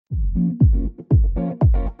Hey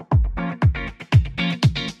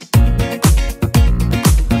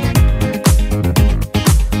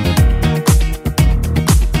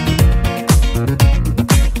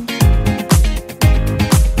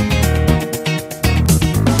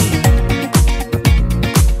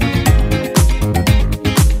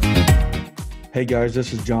guys,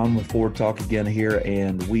 this is John with ForwardTalk again here,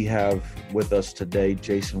 and we have with us today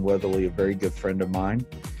Jason Weatherly, a very good friend of mine,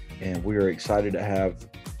 and we are excited to have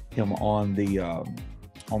him on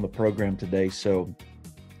the program today. So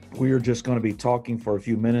we are just going to be talking for a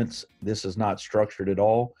few minutes. This is not structured at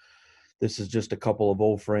all. This is just a couple of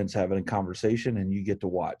old friends having a conversation, and you get to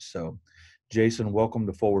watch. So, Jason, welcome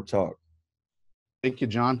to ForwardTalk. Thank you,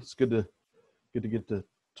 John. It's good to get to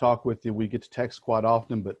talk with you. We get to text quite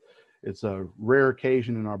often, but it's a rare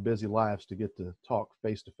occasion in our busy lives to get to talk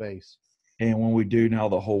face to face. And when we do now,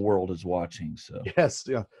 the whole world is watching. So yes,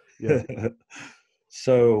 yeah.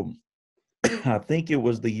 So I think it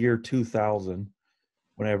was the year 2000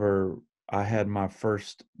 whenever I had my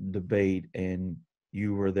first debate, and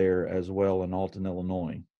you were there as well in Alton,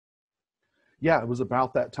 Illinois. Yeah, it was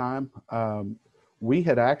about that time. We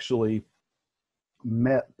had actually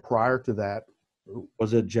met prior to that.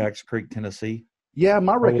 Was it Jacks Creek, Tennessee? Yeah,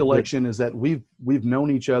 my recollection is that we've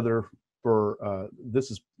known each other for this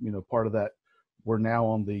is part of that. We're now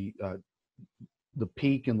on the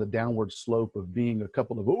peak and the downward slope of being a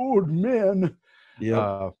couple of old men.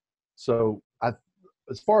 Yeah. So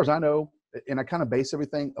as far as I know, and I kind of base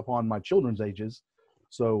everything upon my children's ages,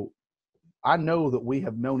 so I know that we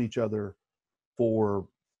have known each other for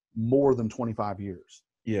more than 25 years.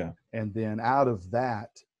 Yeah. And then out of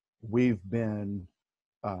that, we've been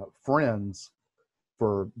friends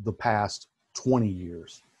for the past 20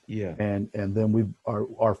 years. Yeah. And then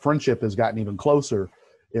our friendship has gotten even closer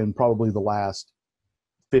in probably the last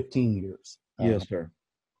 15 years. Yes, sir.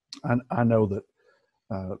 I know that,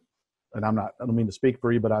 and I don't mean to speak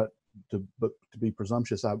for you, but to be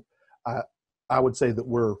presumptuous, I would say that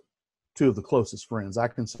we're two of the closest friends. I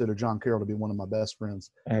consider John Carroll to be one of my best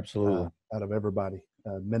friends. Absolutely. Out of everybody,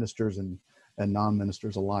 ministers and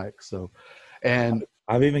non-ministers alike. So, and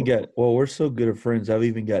I've even we're so good of friends, I've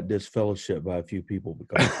even got disfellowship by a few people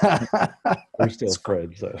because we're still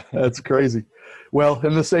friends. So. That's crazy. Well,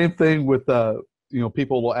 and the same thing with,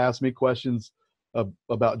 people will ask me questions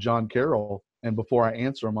about John Carroll, and before I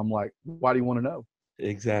answer them, I'm like, why do you want to know?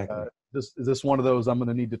 Exactly. Is this one of those I'm going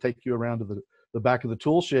to need to take you around to the back of the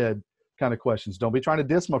tool shed kind of questions? Don't be trying to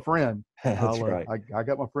diss my friend. That's right. I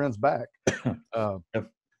got my friends back.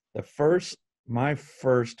 My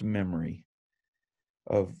first memory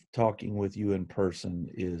of talking with you in person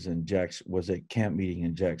was at camp meeting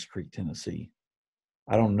in Jacks Creek, Tennessee.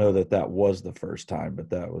 I don't know that was the first time, but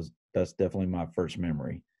that's definitely my first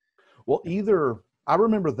memory. Well, I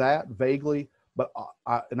remember that vaguely, but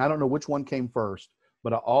I don't know which one came first,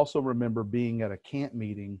 but I also remember being at a camp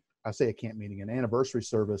meeting. I say a camp meeting, an anniversary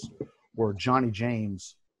service where Johnny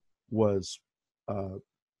James was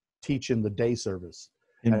teaching the day service.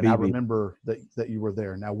 And I remember that you were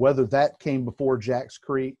there. Now, whether that came before Jacks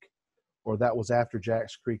Creek or that was after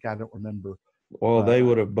Jacks Creek, I don't remember. Well, they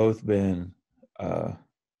would have both been,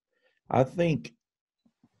 I think.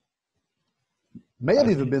 May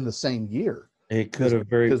have even been the same year. It could have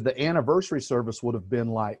because the anniversary service would have been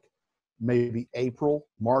like maybe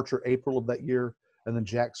March or April of that year. And then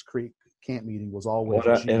Jacks Creek camp meeting was always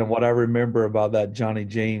and what I remember about that Johnny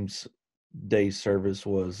James day service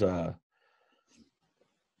was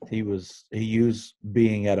he used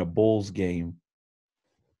being at a Bulls game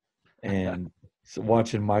and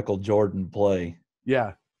watching Michael Jordan play.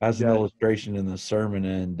 Yeah. As an illustration in the sermon.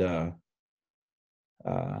 And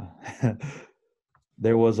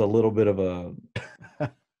there was a little bit of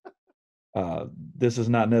this is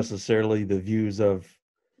not necessarily the views of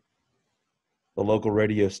the local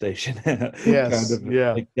radio station. Yes. Kind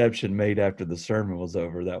of exception made after the sermon was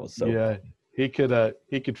over. That was so. Yeah. He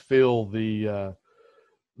could feel the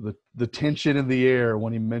tension in the air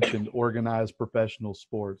when he mentioned organized professional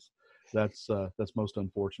sports. That's most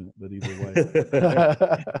unfortunate, but either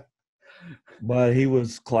way. But he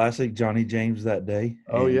was classic Johnny James that day.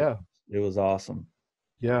 Oh yeah. It was awesome.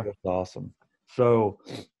 Yeah. It was awesome. So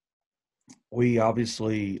we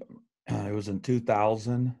obviously, it was in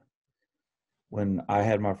 2000 when I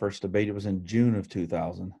had my first debate. It was in June of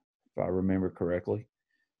 2000, if I remember correctly.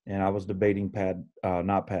 And I was debating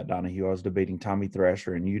not Pat Donahue. I was debating Tommy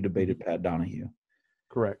Thrasher, and you debated Pat Donahue.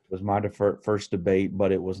 Correct. It was my first debate,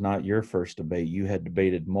 but it was not your first debate. You had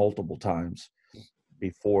debated multiple times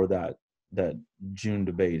before that June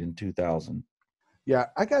debate in 2000. Yeah,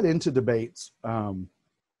 I got into debates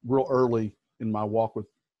real early in my walk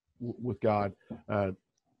with God.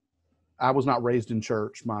 I was not raised in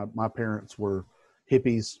church. My parents were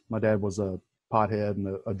hippies. My dad was a pothead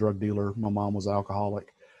and a drug dealer. My mom was an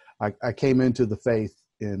alcoholic. I came into the faith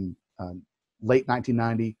in late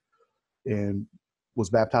 1990 and was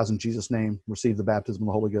baptized in Jesus' name, received the baptism of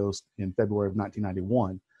the Holy Ghost in February of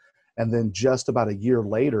 1991. And then just about a year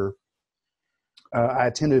later, I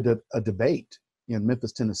attended a debate in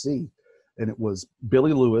Memphis, Tennessee, and it was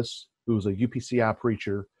Billy Lewis, who was a UPCI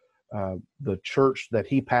preacher. The church that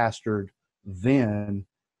he pastored then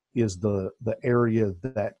is the area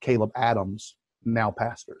that Caleb Adams now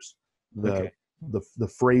pastors, the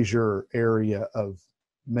Fraser area of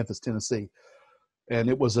Memphis, Tennessee. And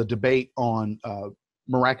it was a debate on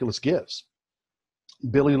miraculous gifts.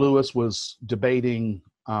 Billy Lewis was debating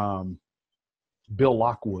Bill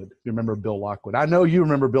Lockwood. You remember Bill Lockwood? I know you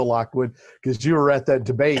remember Bill Lockwood because you were at that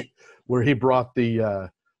debate where he brought the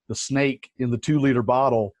snake in the 2-liter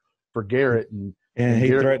bottle for Garrett, and he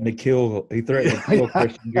Garrett, threatened to kill. He threatened to kill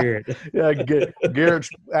Christian Garrett. Yeah, Garrett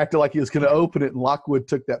acted like he was going to open it, and Lockwood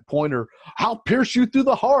took that pointer. I'll pierce you through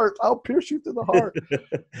the heart. I'll pierce you through the heart.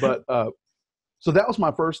 But so that was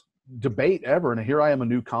my first debate ever, and here I am, a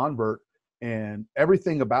new convert, and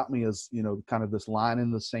everything about me is, you know, kind of this line in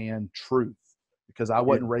the sand truth, because I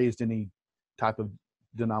wasn't raised any type of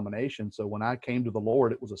denomination. So when I came to the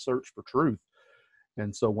Lord, it was a search for truth.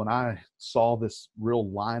 And so when I saw this real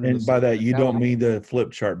line, and by that you don't mean the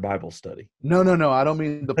flip chart Bible study. No, I don't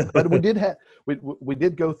mean but we did have we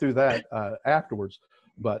did go through that afterwards.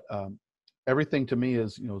 But everything to me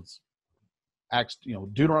is, you know, it's Acts, you know,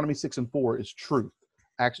 Deuteronomy 6:4 is truth.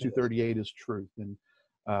 Acts 2:38 is truth, and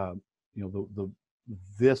you know,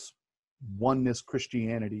 this oneness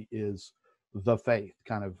Christianity is the faith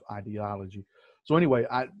kind of ideology. So anyway,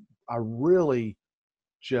 I really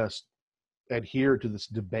just adhere to this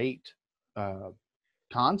debate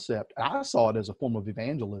concept. I saw it as a form of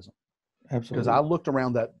evangelism. Absolutely. Because I looked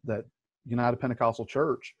around that United Pentecostal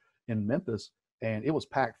church in Memphis, and it was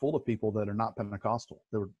packed full of people that are not Pentecostal.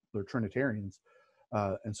 They're Trinitarians.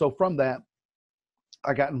 And so from that,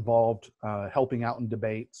 I got involved helping out in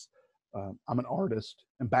debates. I'm an artist.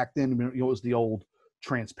 And back then, you know, it was the old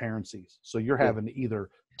transparencies. So you're having to either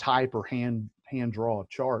type or hand draw a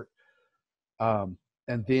chart.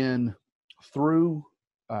 And then through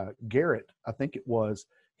Garrett, I think it was,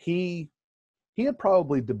 he had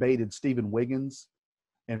probably debated Stephen Wiggins,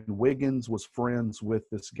 and Wiggins was friends with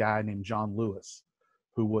this guy named John Lewis,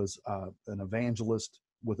 who was an evangelist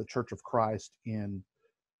with the Church of Christ in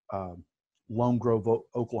Lone Grove,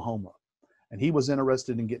 Oklahoma. And he was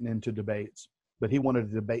interested in getting into debates, but he wanted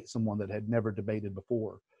to debate someone that had never debated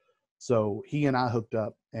before. So he and I hooked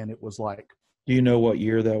up, and it was like... Do you know what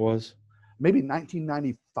year that was? Maybe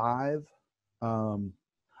 1995.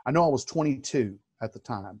 I know I was 22 at the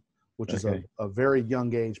time, which is a very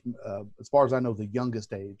young age. As far as I know, the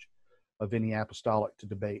youngest age of any apostolic to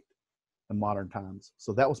debate in modern times.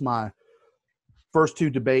 So that was my first 2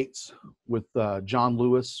 debates with John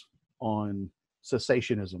Lewis on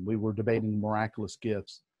cessationism. We were debating miraculous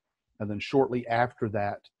gifts. And then shortly after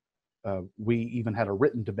that, we even had a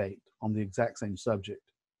written debate on the exact same subject.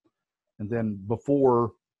 And then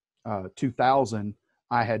before 2000,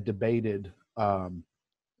 I had debated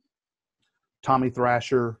Tommy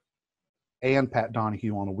Thrasher and Pat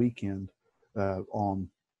Donahue on a weekend.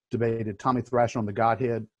 Debated Tommy Thrasher on the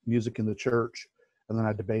Godhead, music in the church, and then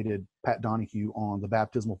I debated Pat Donahue on the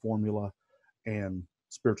baptismal formula and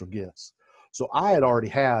spiritual gifts. So I had already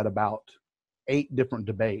had about 8 different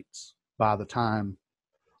debates by the time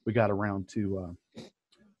we got around to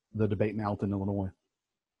the debate in Alton, Illinois.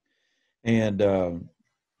 And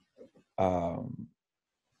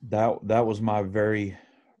that was my very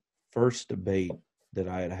first debate that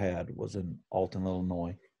I had was in Alton,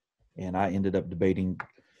 Illinois, and I ended up debating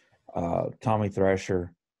Tommy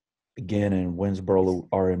Thrasher again in Winsboro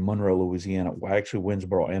or in Monroe, Louisiana. Well, actually,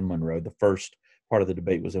 Winsboro and Monroe. The first part of the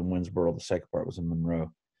debate was in Winsboro. The second part was in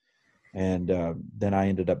Monroe. And then I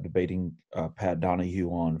ended up debating Pat Donahue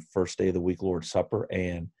on first day of the week, Lord's Supper,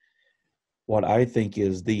 and what I think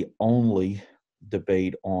is the only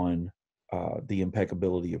debate on the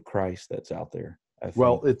impeccability of Christ that's out there.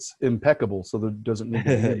 Well, it's impeccable, so there doesn't need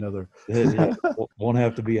to be another. Won't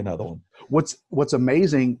have to be another one. What's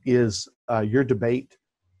amazing is your debate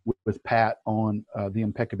with Pat on the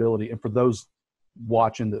impeccability. And for those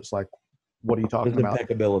watching, that's like, what are you talking about?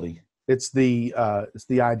 Impeccability. It's the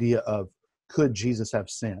idea of, could Jesus have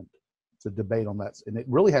sinned? It's a debate on that, and it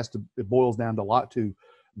really it boils down to a lot to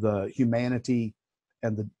the humanity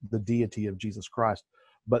and the deity of Jesus Christ.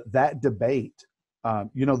 But that debate,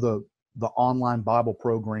 you know, the online Bible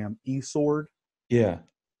program eSword. Yeah.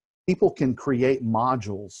 people can create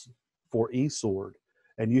modules for eSword,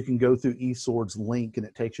 and you can go through eSword's link and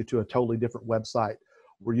it takes you to a totally different website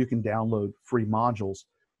where you can download free modules.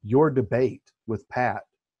 Your debate with Pat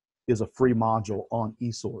is a free module on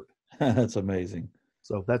eSword. That's amazing.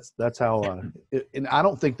 So that's how, and I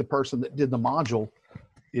don't think the person that did the module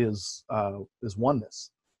is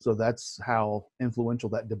oneness. So that's how influential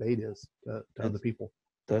that debate is to other people.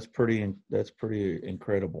 That's pretty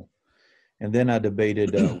incredible. And then I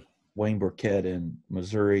debated Wayne Burkett in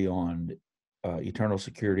Missouri on eternal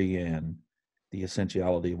security and the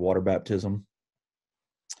essentiality of water baptism.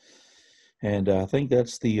 And I think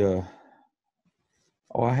that's the.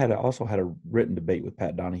 I also had a written debate with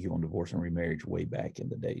Pat Donahue on divorce and remarriage way back in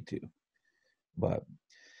the day too. But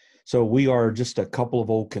so we are just a couple of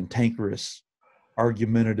old cantankerous,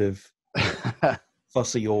 argumentative,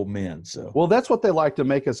 fussy old men. So well, that's what they like to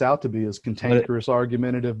make us out to be, is cantankerous,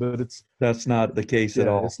 argumentative, but that's not the case at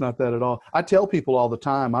all. It's not that at all. I tell people all the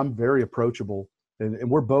time I'm very approachable, and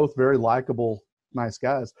we're both very likable, nice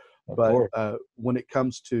guys. But when it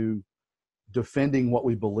comes to defending what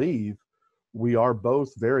we believe, we are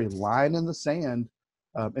both very line in the sand.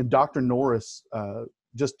 And Dr. Norris,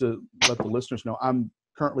 just to let the listeners know, I'm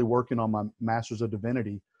currently working on my Master's of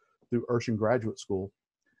Divinity through Urshan Graduate School.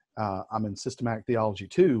 I'm in Systematic Theology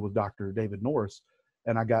 2 with Dr. David Norris,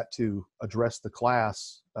 and I got to address the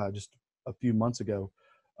class just a few months ago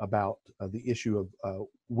about the issue of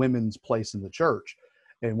women's place in the church.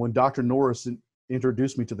 And when Dr. Norris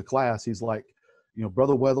introduced me to the class, he's like,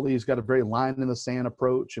 Brother Weatherly has got a very line in the sand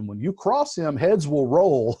approach, and when you cross him, heads will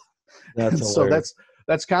roll. So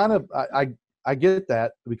that's kind of, I get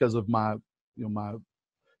that because of my my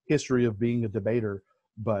history of being a debater,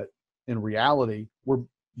 but in reality,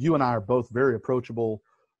 you and I are both very approachable,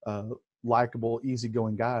 likable,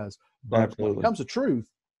 easygoing guys. But Absolutely. When it comes to truth,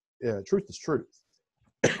 truth is truth.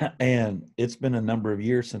 And it's been a number of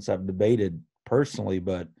years since I've debated personally,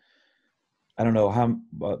 but I don't know how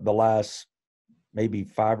the last maybe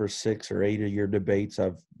 5 or 6 or 8 of your debates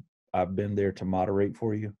I've been there to moderate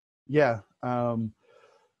for you. Yeah.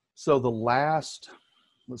 So the last,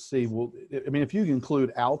 let's see. Well, I mean, if you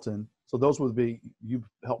include Alton, so those would be, you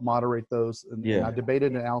helped moderate those. And I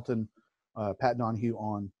debated in Alton, Pat Donahue,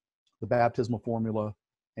 on the baptismal formula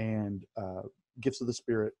and gifts of the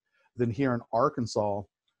Spirit. Then here in Arkansas,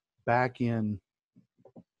 back in,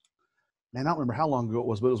 man, I don't remember how long ago it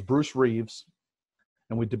was, but it was Bruce Reeves.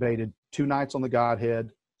 And we debated 2 nights on the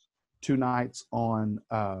Godhead, 2 nights on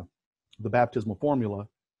the baptismal formula.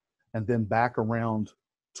 And then back around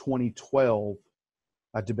 2012,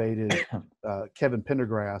 I debated Kevin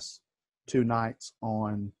Pendergrass 2 nights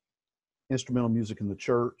on instrumental music in the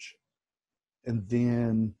church. And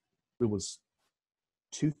then it was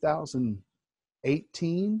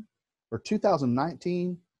 2018 or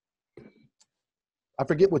 2019. I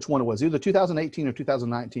forget which one it was, either 2018 or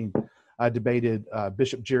 2019. I debated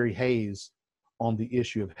Bishop Jerry Hayes on the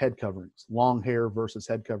issue of head coverings, long hair versus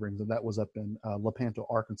head coverings. And that was up in Lepanto,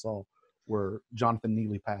 Arkansas, where Jonathan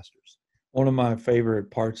Neely pastors. One of my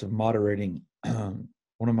favorite parts of moderating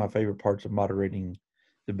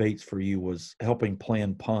debates for you was helping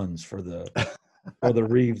plan puns for the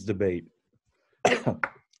Reeves debate. I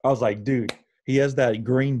was like, dude, he has that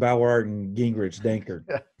Greenbauer and Gingrich Danker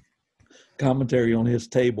commentary on his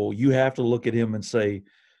table. You have to look at him and say,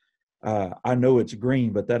 I know it's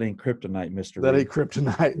green, but that ain't kryptonite, Mr. That Reeves. ain't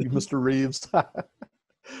kryptonite, Mr. Reeves.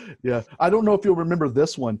 Yeah. I don't know if you'll remember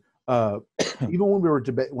this one. Even when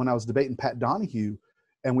when I was debating Pat Donahue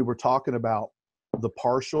and we were talking about the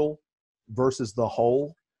partial versus the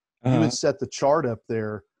whole, you had set the chart up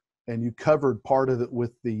there and you covered part of it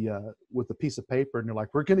with the piece of paper, and you're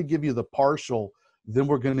like, we're going to give you the partial, then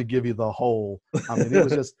we're going to give you the whole. I mean, it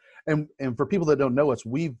was just, and for people that don't know us,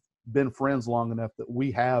 we've been friends long enough that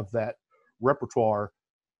we have that repertoire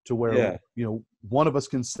to where, one of us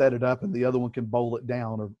can set it up and the other one can bowl it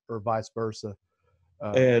down, or vice versa.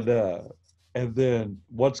 And then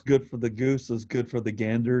what's good for the goose is good for the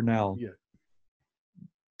gander. Now,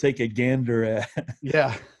 take a gander at.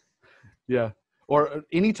 Yeah. Or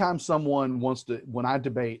anytime someone wants to, when I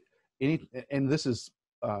debate and this is,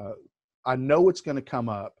 I know it's going to come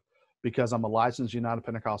up because I'm a licensed United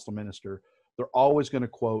Pentecostal minister. They're always going to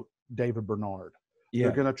quote David Bernard. Yeah.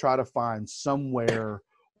 They're going to try to find somewhere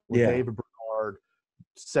where David Bernard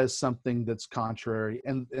says something that's contrary,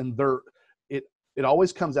 and it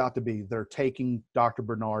always comes out to be they're taking Dr.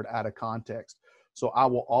 Bernard out of context. So I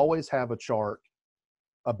will always have a chart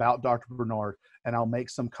about Dr. Bernard, and I'll make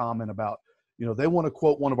some comment about, they want to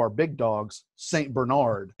quote one of our big dogs, Saint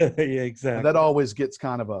Bernard. Yeah, exactly. And that always gets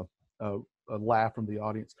kind of a a laugh from the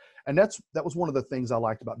audience. And that was one of the things I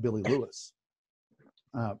liked about Billy Lewis.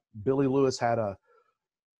 Billy Lewis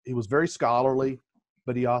he was very scholarly,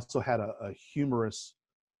 but he also had a humorous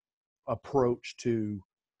approach to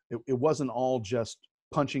it. It wasn't all just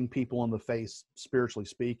punching people in the face, spiritually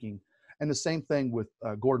speaking. And the same thing with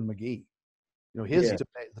Gordon McGee. His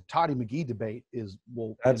debate, the Toddy McGee debate,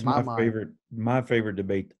 that's my favorite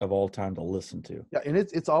debate of all time to listen to. Yeah, and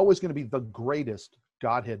it's always going to be the greatest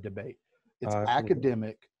Godhead debate. It's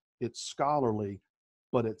academic, it's scholarly,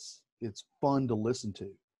 but it's fun to listen to.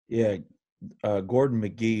 Yeah, Gordon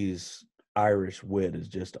McGee's Irish wit is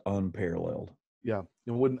just unparalleled. Yeah,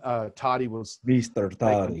 and when Toddy was Mr.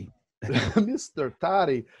 Toddy, Mr.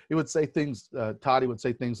 Toddy, he would say things. Toddy would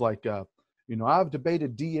say things like, I've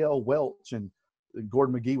debated D.L. Welch, and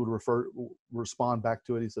Gordon McGee would respond back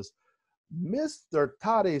to it. He says, Mr.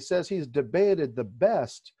 Toddy says he's debated the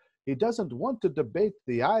best. He doesn't want to debate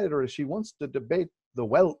the Irish. He wants to debate the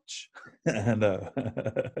Welch. I know.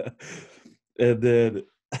 And then,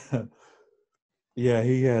 yeah,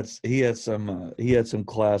 he had some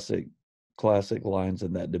classic lines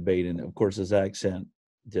in that debate, and of course his accent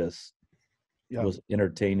just was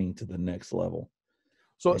entertaining to the next level.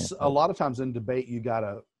 So a lot of times in debate, you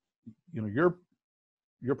gotta,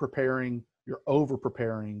 you're preparing, you're over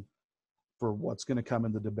preparing for what's going to come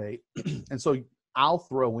in the debate. And so I'll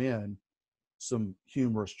throw in some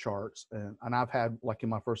humorous charts. And I've had, like in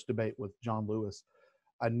my first debate with John Lewis,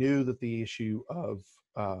 I knew that the issue of,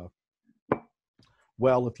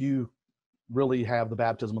 if you really have the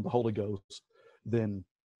baptism of the Holy Ghost, then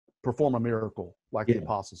perform a miracle like the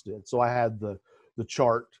apostles did. So I had the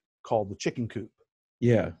chart called the chicken coop.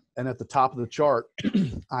 Yeah. And at the top of the chart,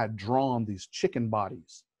 I had drawn these chicken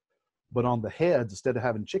bodies. But on the heads, instead of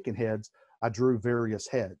having chicken heads, I drew various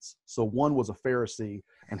heads. So one was a Pharisee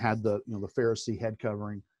and had the Pharisee head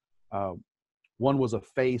covering. One was a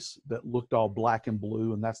face that looked all black and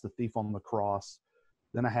blue, and that's the thief on the cross.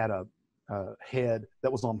 Then I had a head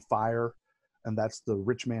that was on fire, and that's the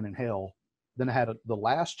rich man in hell. Then I had the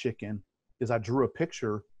last chicken is I drew a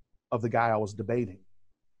picture of the guy I was debating.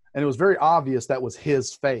 And it was very obvious that was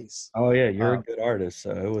his face. Oh yeah, you're a good artist,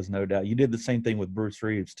 so it was no doubt. You did the same thing with Bruce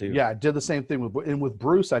Reeves too. Yeah, I did the same thing with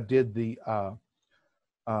Bruce. I did the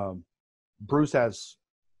Bruce has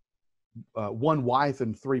one wife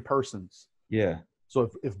and three persons. Yeah.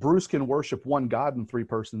 So if Bruce can worship one God in three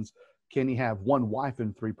persons, can he have one wife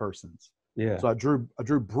in three persons? Yeah. So I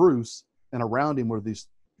drew Bruce, and around him were these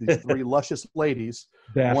three luscious ladies.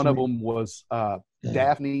 Daphne. One of them was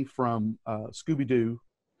Daphne from Scooby-Doo.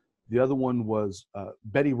 The other one was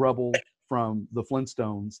Betty Rubble from the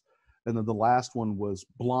Flintstones. And then the last one was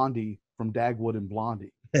Blondie from Dagwood and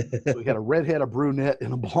Blondie. So we had a redhead, a brunette,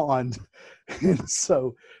 and a blonde. And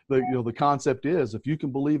so the concept is, if you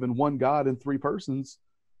can believe in one God in three persons,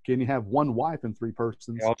 can you have one wife in three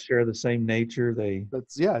persons? They all share the same nature.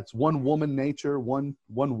 It's one woman nature, one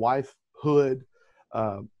wife hood.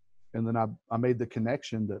 And then I made the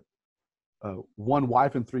connection that one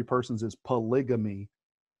wife in three persons is polygamy,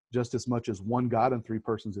 just as much as one God in three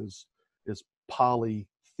persons is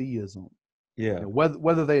polytheism. Yeah.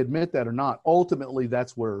 Whether they admit that or not, ultimately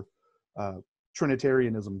that's where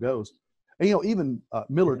Trinitarianism goes. And even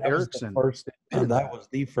Millard Erickson. That was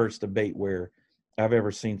the first debate where I've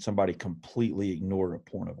ever seen somebody completely ignore a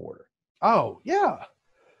point of order. Oh yeah,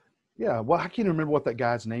 yeah. Well, I can't remember what that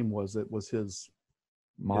guy's name was. It was his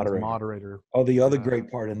moderator. Oh, the other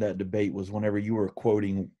great part in that debate was whenever you were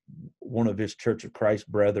quoting one of his Church of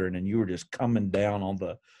Christ brethren, and you were just coming down on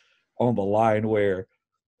the line where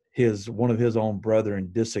one of his own brethren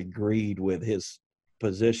disagreed with his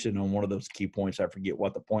position on one of those key points. I forget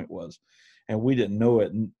what the point was, and we didn't know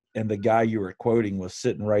it. And the guy you were quoting was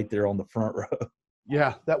sitting right there on the front row.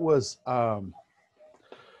 Yeah, that was what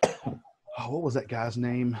was that guy's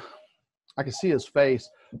name? I can see his face,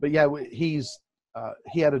 but yeah,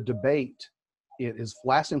 he had a debate. His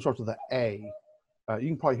last name starts with an A. You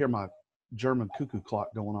can probably hear my German cuckoo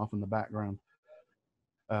clock going off in the background.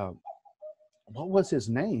 What was his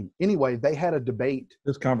name? Anyway, they had a debate.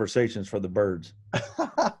 This conversation's for the birds.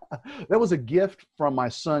 That was a gift from my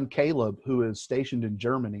son, Caleb, who is stationed in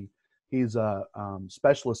Germany. He's a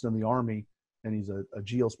specialist in the Army, and he's a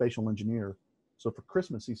geospatial engineer. So for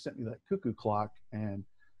Christmas, he sent me that cuckoo clock, and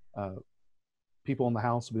people in the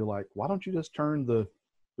house will be like, why don't you just turn the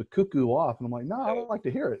cuckoo off? And I'm like, no, I don't like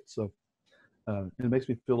to hear it. So it makes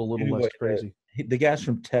me feel a little less crazy. The guy's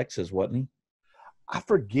from Texas, wasn't he? I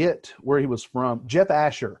forget where he was from. Jeff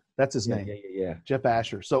Asher. That's his name. Yeah. Jeff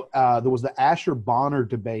Asher. So there was the Asher-Bonner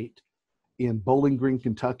debate in Bowling Green,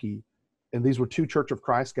 Kentucky. And these were two Church of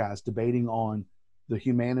Christ guys debating on the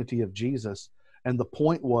humanity of Jesus. And the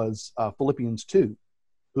point was Philippians 2,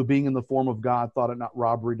 who being in the form of God thought it not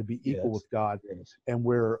robbery to be equal with God. Yes. And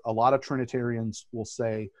where a lot of Trinitarians will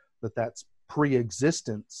say that that's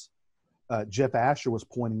pre-existence, Jeff Asher was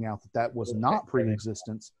pointing out that that was not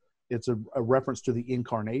pre-existence. It's a reference to the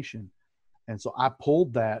incarnation. And so I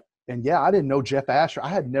pulled that. And yeah, I didn't know Jeff Asher. I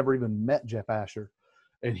had never even met Jeff Asher.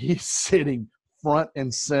 And he's sitting front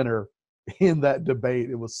and center in that debate.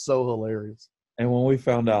 It was so hilarious. And when we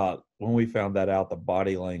found that out, the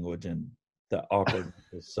body language and the awkwardness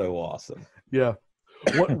was so awesome. Yeah.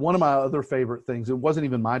 One of my other favorite things, it wasn't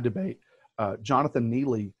even my debate. Jonathan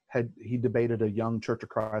Neely he debated a young Church of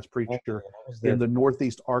Christ preacher in the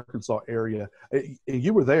Northeast Arkansas area.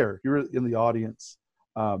 You were there. You were in the audience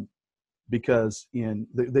because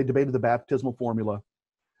they debated the baptismal formula.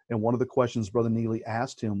 And one of the questions Brother Neely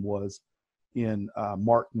asked him was in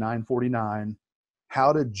Mark 9:49,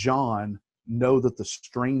 how did John know that the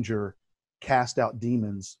stranger cast out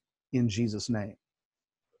demons in Jesus' name?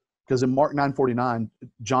 Because in Mark 9:49,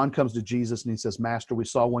 John comes to Jesus and he says, Master, we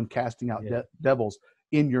saw one casting out devils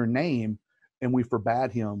in your name, and we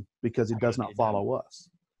forbade him because he does not follow us.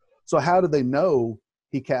 So how did they know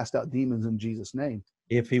he cast out demons in Jesus' name?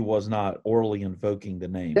 If he was not orally invoking the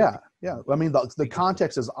name. Yeah. I mean, the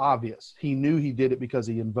context is obvious. He knew he did it because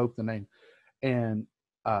he invoked the name. And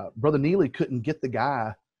Brother Neely couldn't get the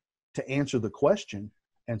guy to answer the question.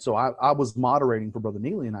 And so I was moderating for Brother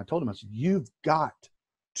Neely, and I told him, I said, you've got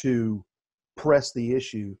to press the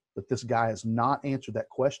issue that this guy has not answered that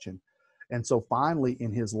question. And so finally,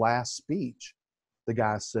 in his last speech, the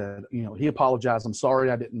guy said, he apologized. I'm sorry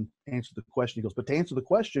I didn't answer the question. He goes, but to answer the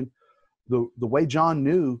question, the way John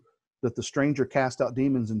knew that the stranger cast out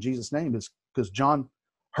demons in Jesus' name is because John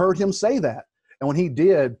heard him say that. And when he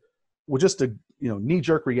did, with just a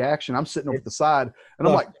knee-jerk reaction, I'm sitting over at the side, and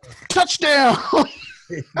I'm like, touchdown!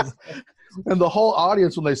 And the whole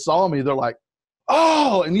audience, when they saw me, they're like,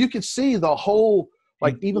 oh, and you could see the whole,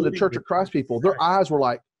 like even the Church of Christ people, their eyes were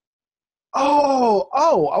like, oh,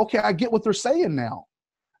 okay, I get what they're saying now.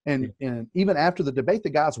 And even after the debate, the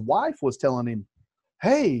guy's wife was telling him,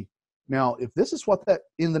 hey, now if this is what that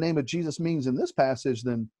in the name of Jesus means in this passage,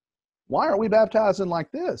 then why aren't we baptizing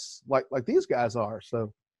like this, like these guys are?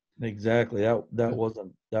 So exactly, that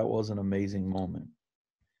was an amazing moment.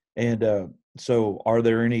 And so are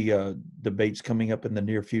there any debates coming up in the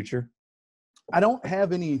near future? I don't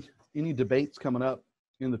have any debates coming up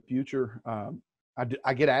in the future.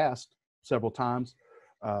 I get asked several times.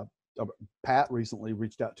 Pat recently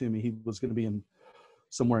reached out to me. He was going to be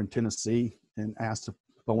somewhere in Tennessee and asked if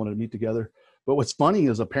I wanted to meet together. But what's funny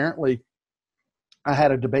is apparently I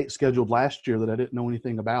had a debate scheduled last year that I didn't know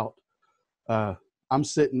anything about. I'm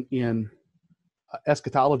sitting in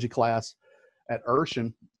eschatology class at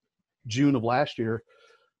Urshan, June of last year,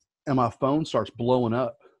 and my phone starts blowing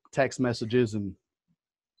up, text messages and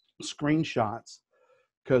screenshots,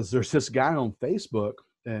 because there's this guy on Facebook,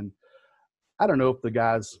 and I don't know if the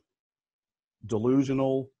guy's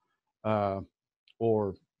delusional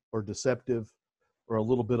or deceptive or a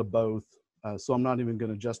little bit of both. So I'm not even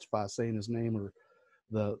going to justify saying his name or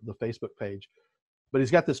the Facebook page. But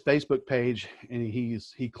he's got this Facebook page, and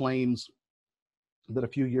he claims that a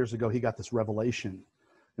few years ago he got this revelation.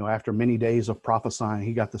 After many days of prophesying,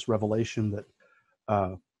 he got this revelation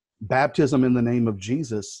that baptism in the name of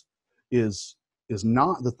Jesus is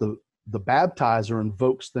not that the baptizer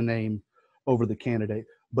invokes the name over the candidate,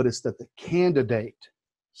 but it's that the candidate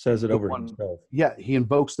says it over himself. Yeah, he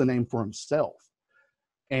invokes the name for himself.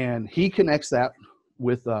 And he connects that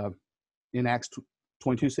with in Acts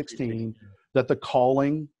 22:16, that the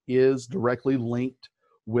calling is directly linked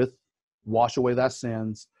with wash away thy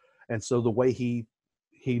sins. And so the way he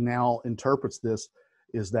now interprets this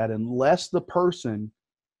is that unless the person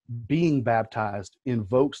being baptized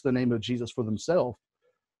invokes the name of Jesus for themselves,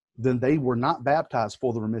 then they were not baptized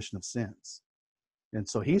for the remission of sins. And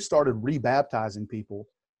so he started rebaptizing people,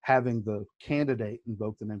 having the candidate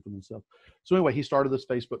invoke the name for themselves. So anyway, he started this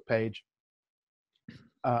Facebook page.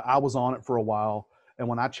 I was on it for a while. And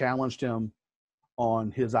when I challenged him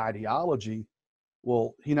on his ideology,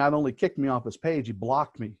 well, he not only kicked me off his page, he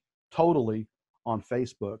blocked me totally on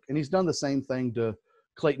Facebook. And he's done the same thing to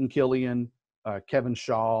Clayton Killian, Kevin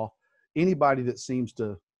Shaw, anybody that seems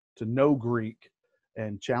to know Greek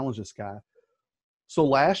and challenge this guy. So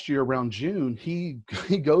last year around June, he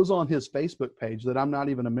goes on his Facebook page that I'm not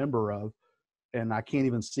even a member of, and I can't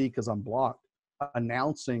even see because I'm blocked,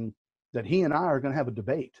 announcing that he and I are going to have a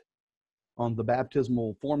debate on the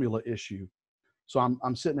baptismal formula issue. So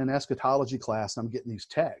I'm sitting in eschatology class, and I'm getting these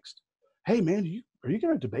texts. Hey man, are you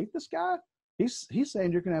going to debate this guy? He's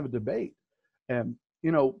saying you're going to have a debate. And,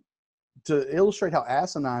 you know, to illustrate how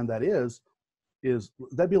asinine that is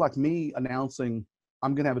that'd be like me announcing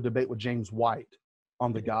I'm going to have a debate with James White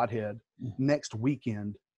on the Godhead next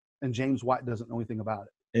weekend, and James White doesn't know anything about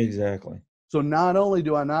it. Exactly. So not only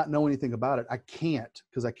do I not know anything about it, I can't,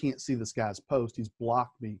 because I can't see this guy's post. He's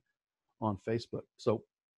blocked me on Facebook. So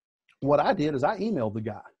what I did is I emailed the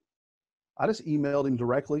guy. I just emailed him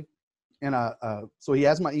directly. And so he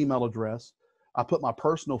has my email address. I put my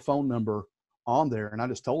personal phone number on there, and I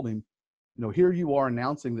just told him, you know, here you are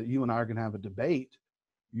announcing that you and I are going to have a debate.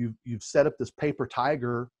 You've set up this paper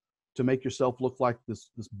tiger to make yourself look like this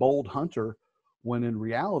bold hunter, when in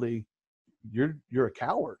reality, you're a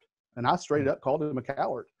coward. And I straight up called him a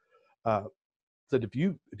coward. Said, if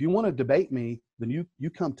you want to debate me, then you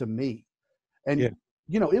come to me. And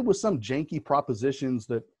you know, it was some janky propositions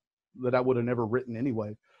that I would have never written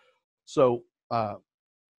anyway. So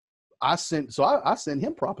I sent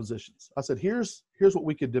him propositions. I said, here's what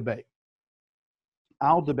we could debate.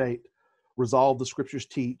 I'll debate, resolve the scriptures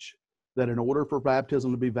teach that in order for baptism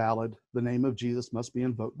to be valid, the name of Jesus must be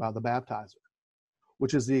invoked by the baptizer,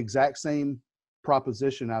 which is the exact same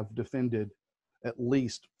proposition I've defended at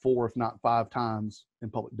least 4, if not 5 times in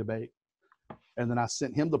public debate. And then I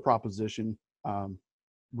sent him the proposition,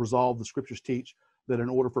 resolve the scriptures teach that in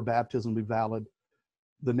order for baptism to be valid,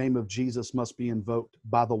 the name of Jesus must be invoked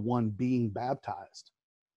by the one being baptized.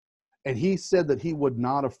 And he said that he would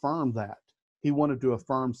not affirm that. He wanted to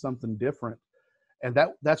affirm something different. And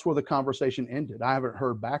that's where the conversation ended. I haven't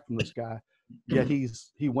heard back from this guy, yet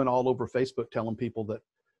he went all over Facebook telling people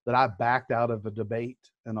that I backed out of a debate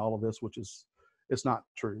and all of this, which is, it's not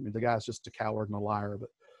true. I mean, the guy's just a coward and a liar. But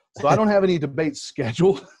so I don't have any debates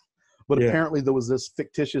scheduled, but apparently there was this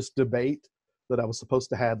fictitious debate that I was supposed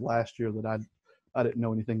to have last year that I didn't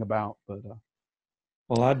know anything about. But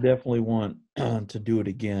well, I definitely want to do it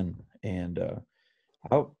again. And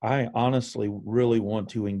I honestly really want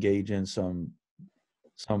to engage in some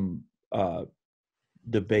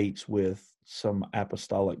debates with some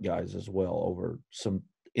apostolic guys as well over some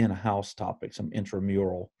in-house topics, some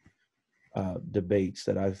intramural debates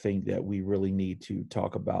that I think that we really need to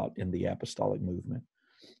talk about in the apostolic movement,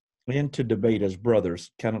 and to debate as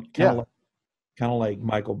brothers, kind of like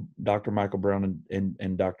Dr. Michael Brown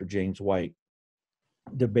and Dr. James White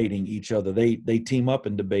debating each other. They team up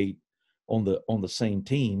and debate on the same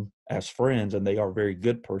team as friends, and they are very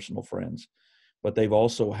good personal friends. But they've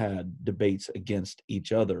also had debates against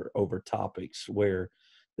each other over topics where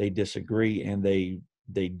they disagree, and they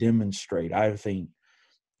demonstrate, I think,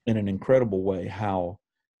 in an incredible way how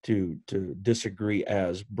to disagree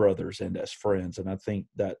as brothers and as friends. And I think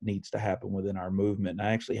that needs to happen within our movement. And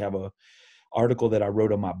I actually have a article that I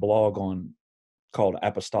wrote on my blog called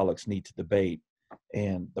Apostolics Need to Debate.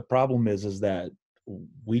 And the problem is that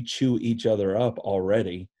we chew each other up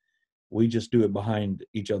already. We just do it behind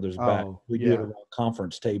each other's back. We do it around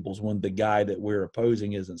conference tables when the guy that we're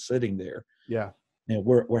opposing isn't sitting there. Yeah. And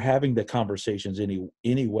we're having the conversations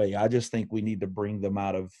anyway. I just think we need to bring them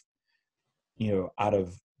out of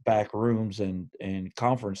back rooms and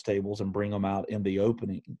conference tables and bring them out in the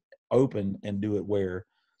open and do it where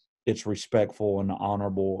it's respectful and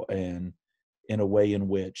honorable and in a way in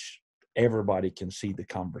which everybody can see the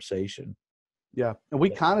conversation. Yeah. And we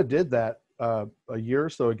kind of did that a year or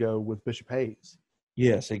so ago with Bishop Hayes.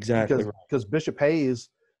 Yes, exactly. Because Bishop Hayes,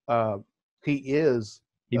 he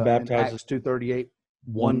baptizes in Acts 2:38,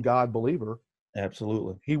 one God believer.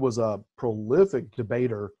 Absolutely. He was a prolific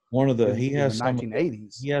debater. He has in the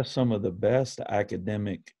 1980s. He has some of the best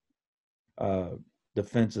academic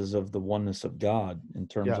defenses of the oneness of God in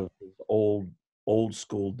terms of his old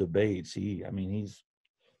school debates. He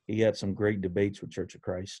had some great debates with Church of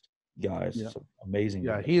Christ guys. Yeah. Some amazing.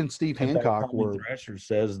 Yeah, debates. he and Steve Hancock were. Thrasher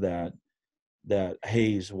says that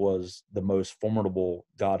Hayes was the most formidable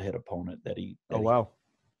Godhead opponent that he. Wow.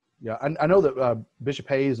 Yeah, I know that Bishop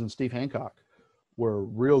Hayes and Steve Hancock were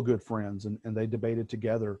real good friends, and they debated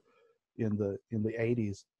together in the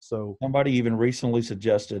 80s. So somebody even recently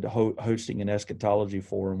suggested hosting an eschatology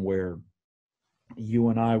forum where you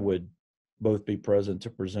and I would both be present to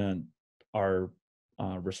present our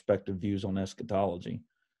respective views on eschatology.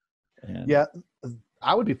 And yeah,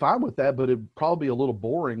 I would be fine with that, but it'd probably be a little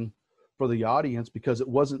boring for the audience because it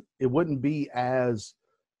wouldn't be as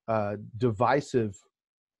divisive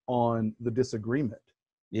on the disagreement.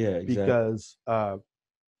 Yeah, exactly. Because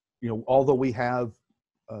although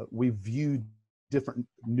we view different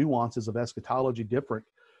nuances of eschatology different,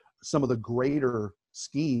 some of the greater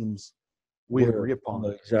schemes we're agree upon. On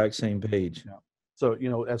the exact same page. Yeah. So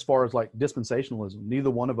as far as like dispensationalism, neither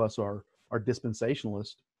one of us are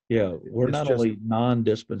dispensationalists. Yeah, we're not only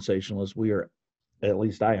non-dispensationalists, we are At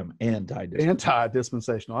least I am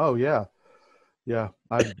Anti-dispensational. Oh yeah, yeah.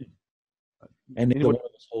 And neither one of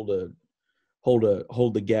us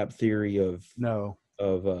hold the gap theory of no,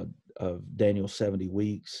 of Daniel's 70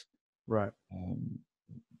 weeks. right.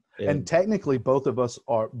 And technically, both of us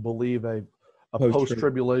believe a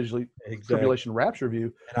post-tribulation tribulation rapture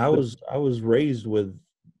view. And I was raised with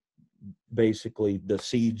basically the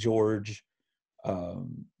C. George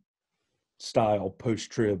style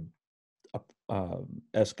post-trib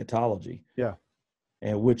eschatology. Yeah.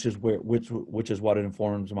 And which is what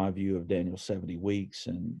informs my view of Daniel's 70 weeks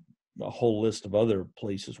and a whole list of other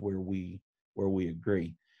places where we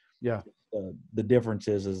agree. Yeah. The difference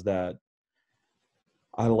is that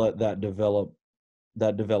I let that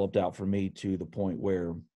developed out for me to the point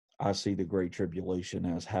where I see the Great Tribulation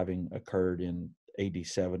as having occurred in AD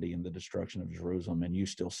 70 and the destruction of Jerusalem, and you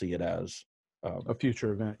still see it as a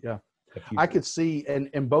future event. Yeah. I could see,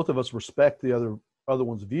 and both of us respect the other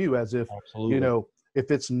one's view, as if, absolutely. If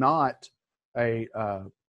it's not a,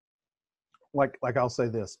 like I'll say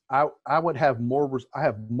this, I have more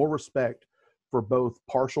respect for both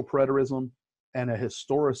partial preterism and a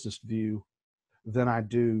historicist view than I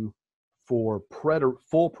do for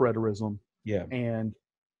full preterism and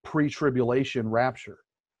pre-tribulation rapture.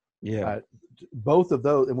 Yeah. Both of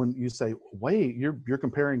those, and when you say, wait, you're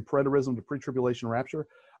comparing preterism to pre-tribulation rapture,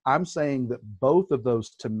 I'm saying that both of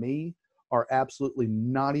those, to me, are absolutely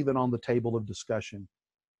not even on the table of discussion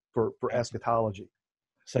for eschatology.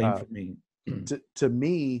 Same for me. To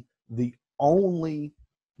me, the only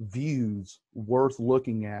views worth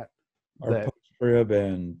looking at are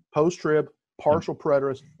post-trib, partial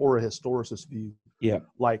preterist, or a historicist view. Yeah.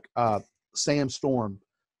 Like Sam Storm,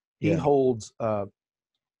 he holds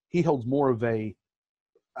more of a,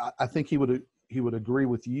 I think he would agree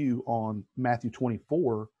with you on Matthew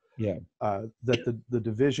 24. Yeah. That the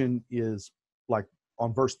division is like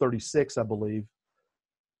on verse 36, I believe.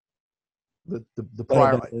 The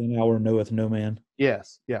prior an hour knoweth no man.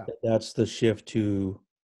 Yes. Yeah. That's the shift to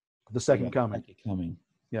the second coming.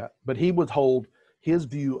 Yeah. But he would hold his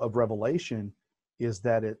view of Revelation is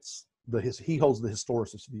that he holds the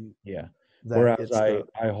historicist view. Yeah. Whereas I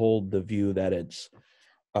hold the view that it's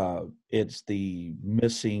the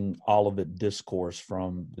missing Olivet discourse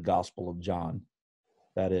from the Gospel of John.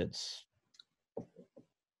 That it's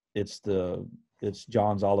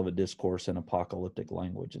John's Olivet discourse in apocalyptic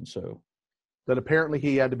language, and so that apparently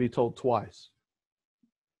he had to be told twice.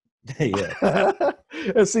 Yeah.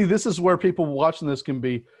 And see, this is where people watching this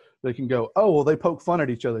they can go, oh, well, they poke fun at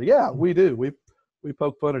each other. Yeah, we do. We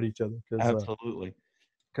poke fun at each other. Absolutely.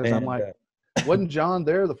 Because I'm like, wasn't John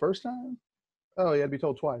there the first time? Oh, he had to be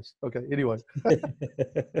told twice. Okay. Anyway.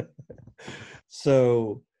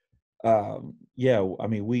 So, I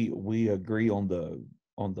mean, we agree on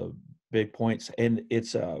the big points, and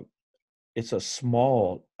it's a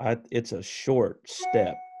short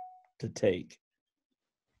step to take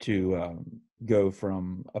to go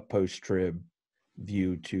from a post-trib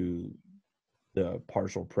view to the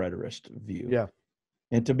partial preterist view. Yeah.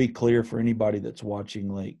 And to be clear for anybody that's watching,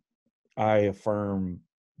 like, I affirm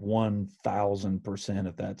 1,000%,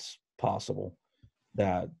 if that's possible,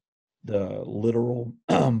 that the literal,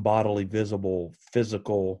 bodily, visible,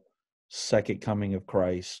 physical second coming of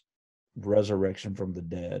Christ, resurrection from the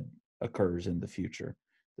dead, occurs in the future.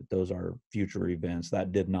 That those are future events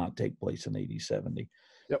that did not take place in AD 70.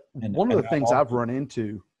 Yep. One of the things I've run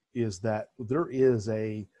into is that there is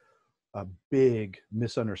a big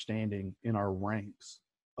misunderstanding in our ranks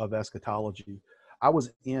of eschatology. I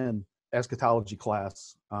was in eschatology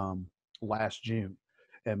class last June,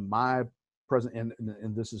 and my president,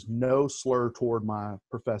 and this is no slur toward my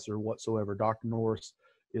professor whatsoever, Dr. Norris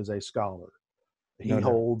is a scholar. He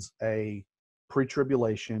holds a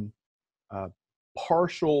pre-tribulation,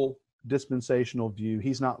 partial dispensational view.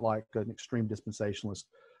 He's not like an extreme dispensationalist,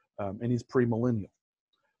 and he's premillennial.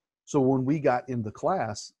 So when we got in the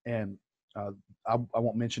class, and I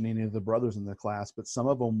won't mention any of the brothers in the class, but some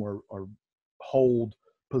of them hold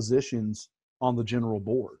positions on the general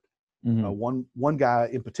board. Mm-hmm. One guy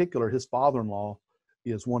in particular, his father-in-law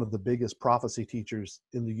is one of the biggest prophecy teachers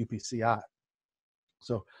in the UPCI.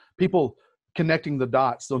 So people connecting the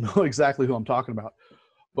dots don't know exactly who I'm talking about.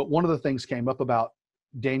 But one of the things came up about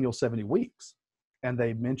Daniel 70 weeks. And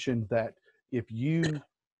they mentioned that if you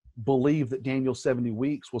believe that Daniel 70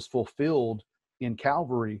 weeks was fulfilled in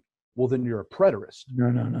Calvary, well, then you're a preterist. No.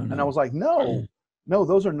 And I was like, no,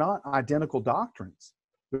 those are not identical doctrines.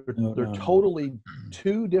 They're totally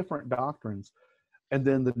two different doctrines. And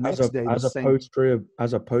then the next day, as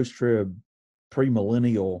a post-trib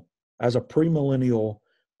premillennial, as a premillennial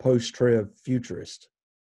post-trib futurist,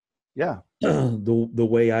 Yeah. The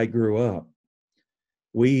way I grew up,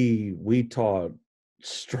 we taught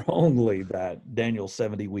strongly that Daniel's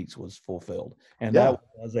 70 weeks was fulfilled, and Yeah. that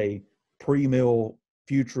was a pre-mill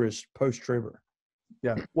futurist post-tribber.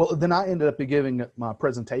 Yeah. Well, then I ended up giving my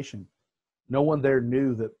presentation. No one there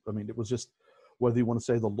knew that. I mean, it was just whether you want to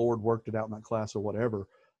say the Lord worked it out in that class or whatever.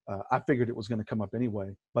 I figured it was going to come up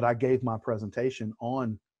anyway, but I gave my presentation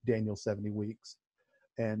on Daniel's 70 weeks,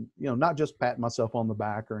 and not just patting myself on the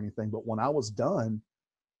back or anything, but when I was done,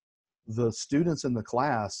 the students in the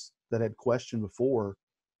class that had questioned before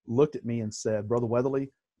looked at me and said, "Brother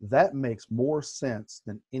Weatherly, that makes more sense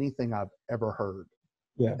than anything I've ever heard."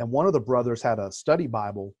 Yeah. And one of the brothers had a study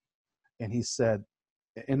Bible, and he said,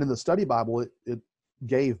 and in the study Bible, it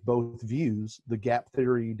gave both views, the gap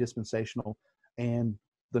theory dispensational and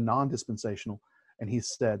the non-dispensational. And he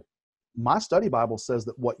said, my study Bible says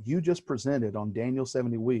that what you just presented on Daniel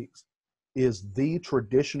 70 weeks is the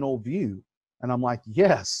traditional view. And I'm like,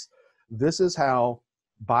 yes, this is how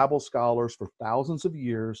Bible scholars for thousands of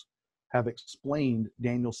years have explained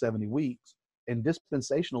Daniel 70 weeks. And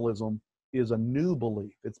dispensationalism is a new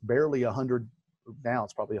belief. It's barely 100, now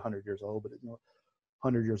it's probably 100 years old, but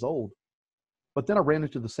 100 years old. But then I ran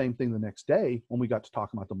into the same thing the next day when we got to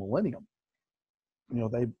talking about the millennium.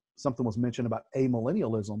 Something was mentioned about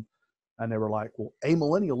amillennialism, and they were like, well,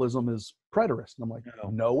 amillennialism is preterist. And I'm like,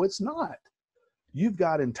 no, it's not. You've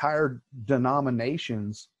got entire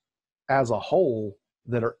denominations as a whole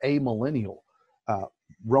that are amillennial.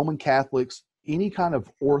 Roman Catholics, any kind of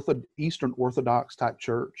Eastern Orthodox type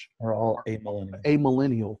church are all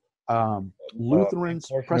amillennial. Lutherans,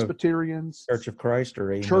 Presbyterians, Church of Christ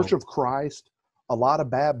or amillennial? Church of Christ, a lot of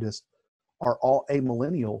Baptists are all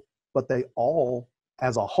amillennial, but they all,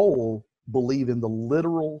 as a whole, believe in the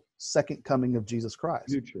literal second coming of Jesus Christ.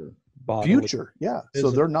 Future, yeah.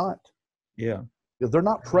 Physical. So they're not. Yeah. They're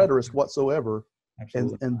not preterist whatsoever.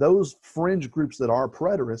 Absolutely. And those fringe groups that are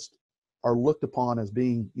preterist are looked upon as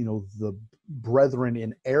being, the brethren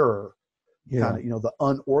in error, kind of, the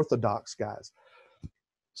unorthodox guys.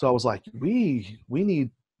 So I was like, we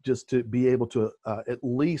need just to be able to at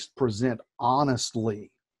least present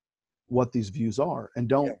honestly what these views are, and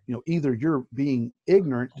don't, either you're being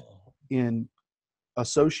ignorant in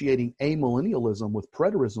associating amillennialism with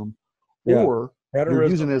preterism, or you're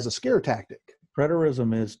using it as a scare tactic.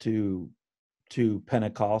 Preterism is to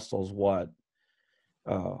Pentecostals what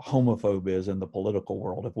homophobe is in the political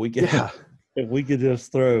world. If we could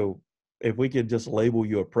just label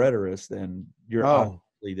you a preterist, then you're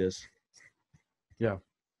obviously this. Yeah.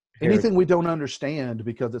 Anything we don't understand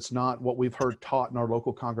because it's not what we've heard taught in our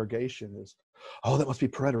local congregation is, that must be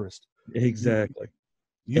preterist. Exactly.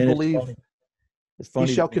 You believe it's funny.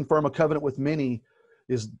 He shall confirm a covenant with many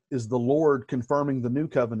is the Lord confirming the new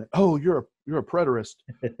covenant. Oh, you're a preterist.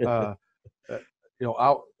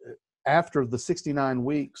 After the 69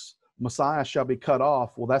 weeks, Messiah shall be cut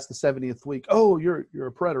off. Well, that's the 70th week. Oh, you're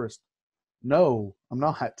a preterist. No, I'm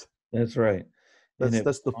not. That's right.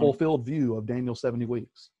 That's the fulfilled view of Daniel 70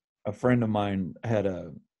 weeks. A friend of mine had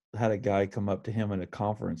a guy come up to him at a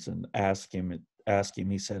conference and ask him.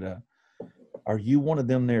 He said, "Are you one of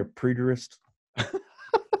them there preterists?"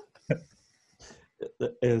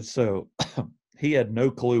 And so he had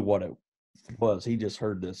no clue what it was. He just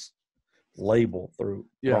heard this label thrown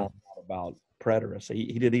out about preterist.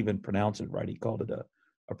 He didn't even pronounce it right. He called it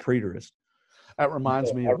a preterist. That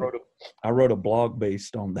reminds me. I wrote a blog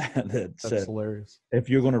based on that said, hilarious. If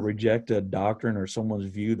you're going to reject a doctrine or someone's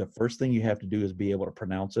view, the first thing you have to do is be able to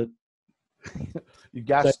pronounce it. You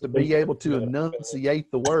got to be able to enunciate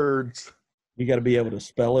the words. You got to be able to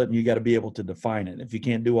spell it, and you got to be able to define it. If you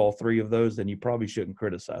can't do all three of those, then you probably shouldn't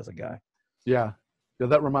criticize a guy. Yeah.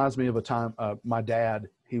 That reminds me of a time my dad,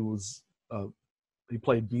 he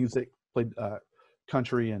played music,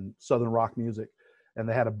 country and southern rock music, and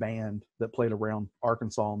they had a band that played around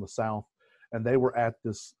Arkansas in the South, and they were at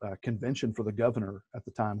this convention for the governor at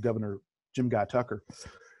the time, Governor Jim Guy Tucker,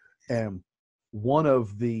 and one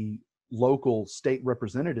of the local state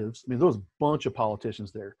representatives, there was a bunch of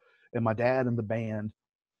politicians there, and my dad and the band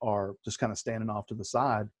are just kind of standing off to the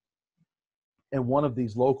side, and one of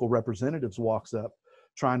these local representatives walks up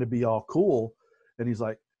trying to be all cool, and he's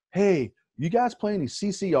like, "Hey, you guys play any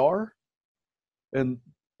CCR?" And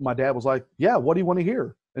my dad was like, "Yeah, what do you want to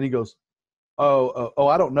hear?" And he goes, Oh,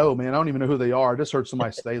 I don't know, man. I don't even know who they are. I just heard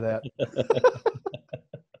somebody say that.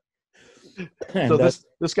 So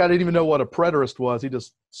this guy didn't even know what a preterist was. He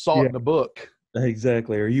just saw it in a book.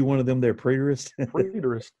 Exactly. Are you one of them there preterists?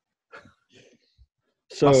 Preterist.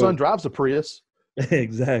 So, my son drives a Prius.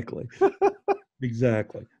 Exactly.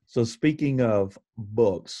 Exactly. So speaking of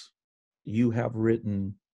books, you have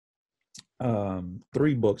written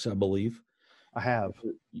 3 books, I believe. I have.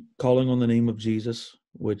 Calling on the Name of Jesus,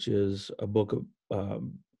 which is a book of,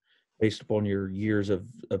 based upon your years of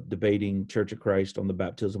debating Church of Christ on the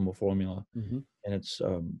baptismal formula. Mm-hmm. And it's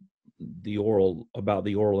the oral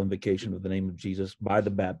invocation of the name of Jesus by the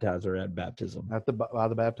baptizer at baptism. By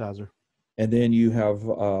the baptizer. And then you have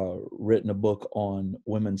written a book on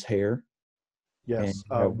women's hair. Yes,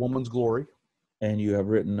 Woman's Glory. And you have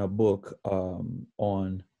written a book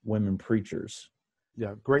on women preachers.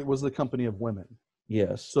 Yeah, Great Was the Company of Women.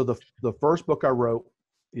 Yes. So the first book I wrote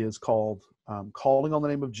is called Calling on the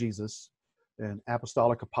Name of Jesus, an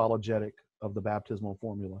Apostolic Apologetic of the Baptismal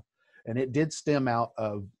Formula. And it did stem out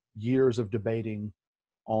of years of debating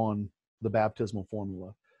on the baptismal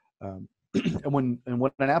formula. And when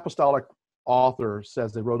an apostolic author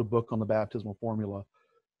says they wrote a book on the baptismal formula,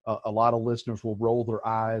 a lot of listeners will roll their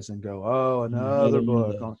eyes and go, "Oh, another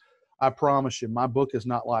book." I promise you, my book is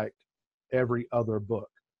not like every other book.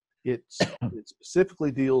 It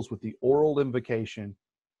specifically deals with the oral invocation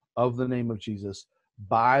of the name of Jesus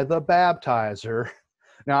by the baptizer.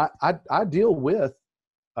 Now, I deal with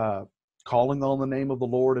calling on the name of the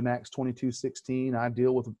Lord in Acts 22:16. I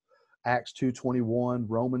deal with Acts 2:21,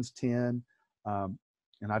 Romans 10,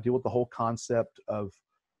 and I deal with the whole concept of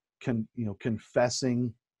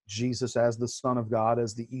confessing Jesus as the Son of God,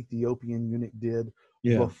 as the Ethiopian eunuch did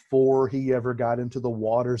before he ever got into the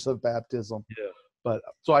waters of baptism. Yeah. But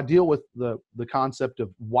so I deal with the concept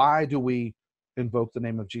of why do we invoke the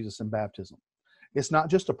name of Jesus in baptism? It's not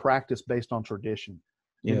just a practice based on tradition.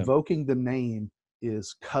 Yeah. Invoking the name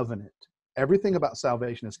is covenant. Everything about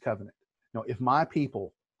salvation is covenant. If my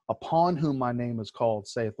people, upon whom my name is called,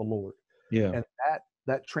 saith the Lord, and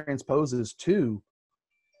that transposes to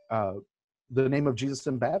the name of Jesus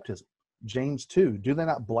in baptism. James 2, do they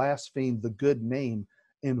not blaspheme the good name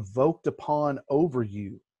invoked upon over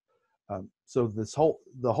you? So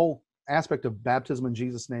the whole aspect of baptism in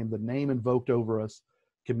Jesus' name, the name invoked over us,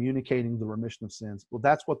 communicating the remission of sins. Well,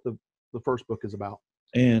 that's what the first book is about.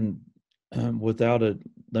 And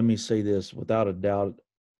let me say this, without a doubt,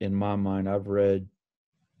 in my mind, I've read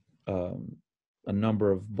a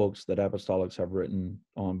number of books that apostolics have written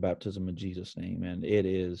on baptism in Jesus' name, and it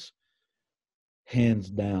is hands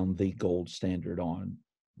down the gold standard on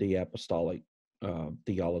the apostolic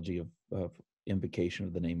theology of invocation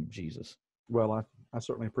of the name of Jesus. Well, I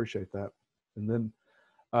certainly appreciate that. And then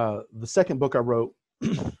the second book I wrote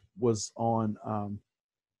was on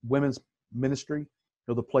women's ministry,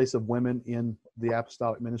 the place of women in the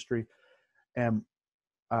apostolic ministry. And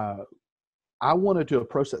I wanted to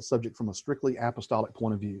approach that subject from a strictly apostolic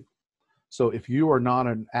point of view. So if you are not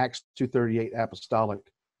an Acts 2:38 apostolic,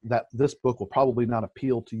 that this book will probably not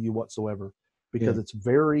appeal to you whatsoever, because it's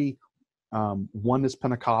very oneness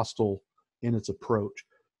Pentecostal in its approach.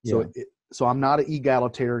 So I'm not an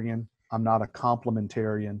egalitarian. I'm not a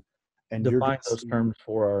complementarian. And define those terms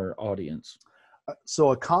for our audience.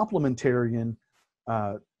 So a complementarian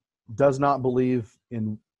does not believe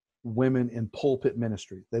in women in pulpit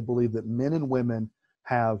ministry. They believe that men and women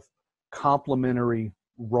have complementary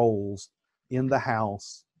roles in the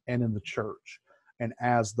house and in the church. And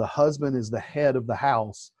as the husband is the head of the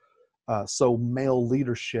house, so male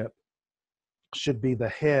leadership should be the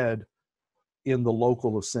head in the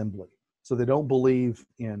local assembly. So they don't believe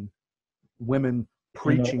in women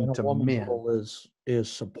preaching to men. Role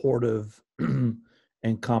is supportive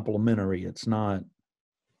and complementary. It's not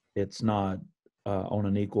on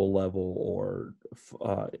an equal level or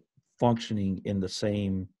functioning in the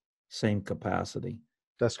same capacity.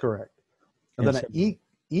 That's correct. And then an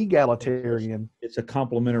egalitarian. It's a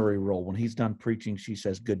complementary role. When he's done preaching, she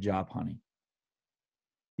says, "Good job, honey."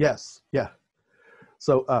 Yes. Yeah.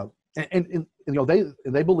 So and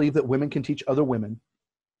they believe that women can teach other women,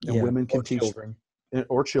 and women can teach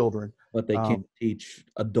children, but they can't teach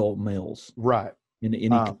adult males, right? In any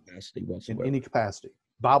capacity whatsoever. In any capacity,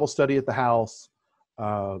 Bible study at the house,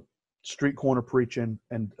 street corner preaching,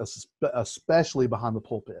 and especially behind the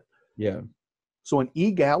pulpit. Yeah. So an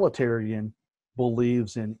egalitarian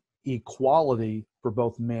believes in equality for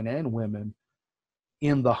both men and women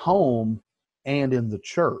in the home and in the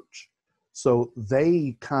church. So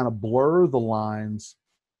they kind of blur the lines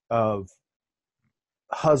of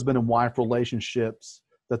husband and wife relationships,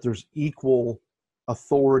 that there's equal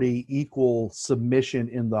authority, equal submission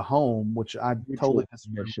in the home, which I totally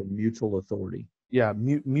disagree. Mutual authority. Yeah,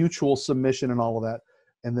 mutual submission and all of that.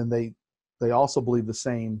 And then they also believe the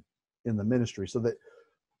same in the ministry. So that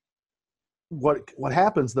what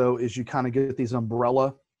happens though is you kind of get these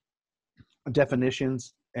umbrella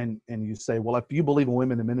definitions, and you say, well, if you believe in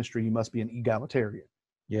women in ministry, you must be an egalitarian.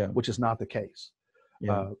 Yeah. Which is not the case.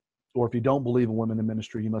 Yeah. Or if you don't believe in women in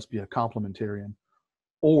ministry, you must be a complementarian.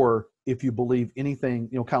 Or if you believe anything,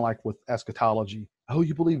 kind of like with eschatology, oh,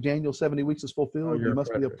 you believe Daniel 70 weeks is Oh, fulfilled, you're you a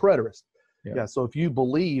must be a preterist. preterist. Yeah. Yeah. So if you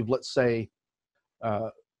believe, let's say,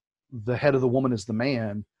 the head of the woman is the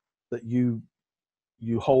man, that you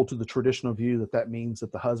hold to the traditional view that means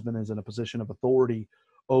that the husband is in a position of authority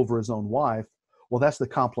over his own wife. Well, that's the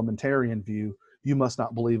complementarian view. You must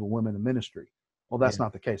not believe in women in ministry. Well, that's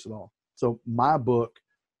not the case at all. So my book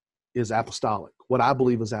is apostolic. What I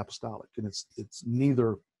believe is apostolic, and it's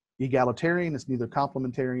neither egalitarian, it's neither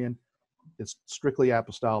complementarian, it's strictly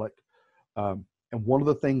apostolic. And one of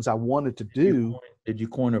the things I wanted to do. Did you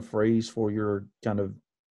coin a phrase for your kind of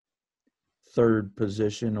third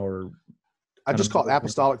position, or I just call it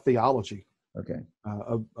apostolic theology? Okay.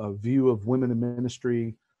 A view of women in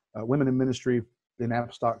ministry in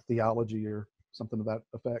apostolic theology, or something to that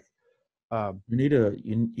effect.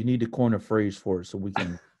 You need to coin a phrase for it so we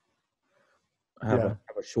can have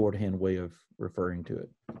a shorthand way of referring to it.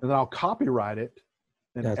 And then I'll copyright it,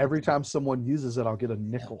 and every time someone uses it, I'll get a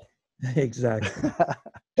nickel. Exactly.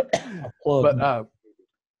 But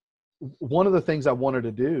one of the things I wanted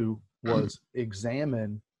to do was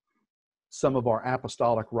examine some of our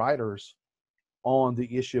apostolic writers on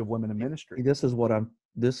the issue of women in ministry. This is what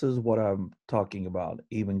I'm talking about,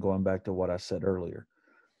 even going back to what I said earlier.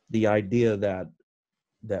 The idea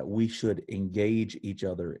that we should engage each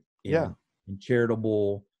other in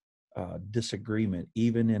charitable disagreement,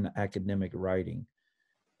 even in academic writing.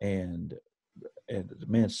 And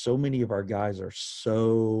man, so many of our guys are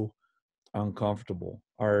so uncomfortable.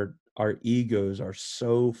 Our egos are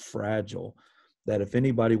so fragile that if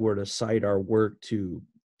anybody were to cite our work to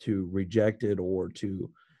reject it or to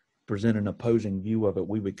present an opposing view of it,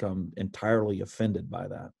 we become entirely offended by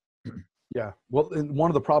that. Yeah. Well, and one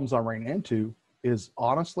of the problems I ran into is,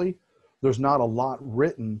 honestly, there's not a lot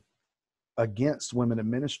written against women in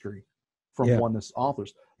ministry from oneness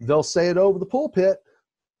authors. They'll say it over the pulpit,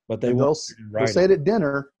 but they'll say it at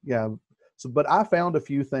dinner. Yeah. So, but I found a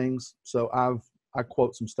few things. So I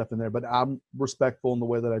quote some stuff in there, but I'm respectful in the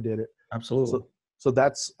way that I did it. Absolutely. So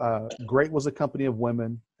that's Great Was a Company of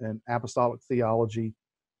Women, and Apostolic Theology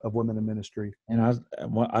of Women in Ministry. And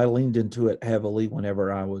I leaned into it heavily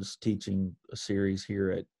whenever I was teaching a series here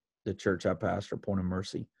at the church I pastor, Point of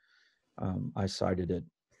Mercy. I cited it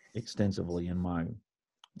extensively in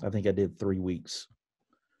I think I did 3 weeks,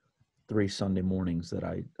 3 Sunday mornings that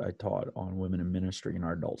I taught on women in ministry in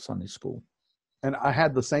our adult Sunday school. And I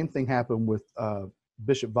had the same thing happen with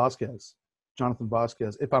Bishop Vasquez, Jonathan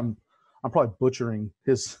Vasquez. If I'm probably butchering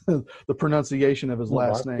his the pronunciation of his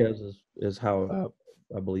last name. Is how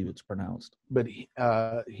I believe it's pronounced. But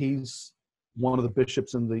he's one of the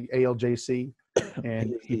bishops in the ALJC,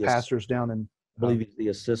 and he pastors down in. I believe he's the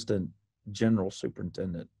assistant general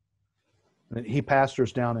superintendent. And he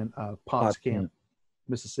pastors down in Potts Camp,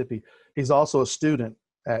 Mississippi. He's also a student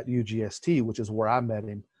at UGST, which is where I met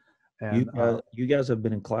him. And you guys have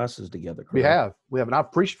been in classes together, correct? We have, and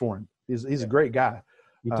I've preached for him. He's a great guy.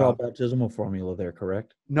 You taught baptismal formula there,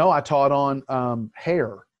 correct? No, I taught on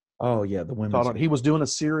hair. Oh yeah, the women's. He was doing a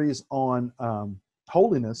series on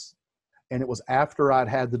holiness, and it was after I'd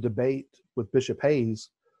had the debate with Bishop Hayes.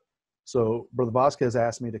 So Brother Vasquez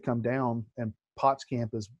asked me to come down, and Potts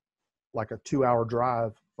Camp is like a 2-hour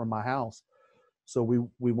drive from my house. So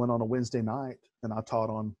we went on a Wednesday night, and I taught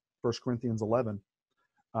on 1 Corinthians 11.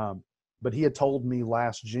 But he had told me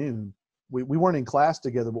last June, we weren't in class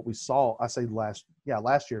together, but we saw,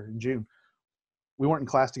 last year in June, we weren't in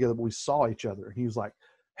class together, but we saw each other. And he was like,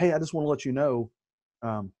 hey, I just want to let you know,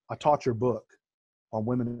 I taught your book on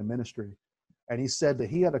women in ministry. And he said that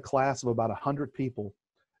he had a class of about 100 people.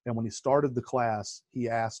 And when he started the class, he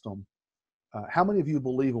asked them, how many of you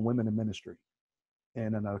believe in women in ministry?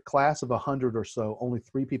 And in a class of 100 or so, only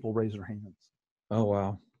 3 people raised their hands. Oh,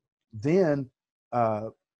 wow. Then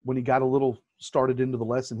when he got a little started into the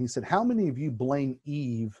lesson, he said, how many of you blame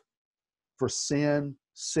Eve for sin,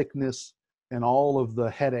 sickness, and all of the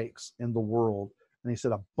headaches in the world? And he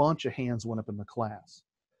said a bunch of hands went up in the class.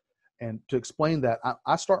 And to explain that,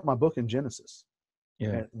 I start my book in Genesis,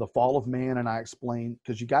 the fall of man, and I explain,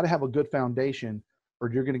 because you got to have a good foundation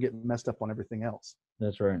or you're going to get messed up on everything else.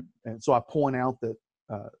 That's right. And so I point out that,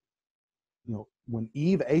 when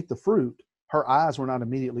Eve ate the fruit, her eyes were not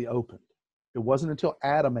immediately opened. It wasn't until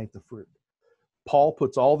Adam ate the fruit. Paul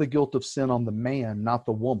puts all the guilt of sin on the man, not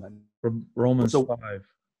the woman. From Romans 5,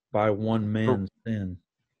 by one man's sin.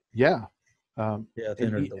 Yeah. Death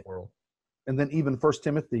entered the world. And then even 1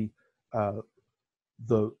 Timothy,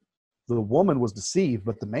 the woman was deceived,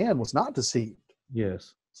 but the man was not deceived.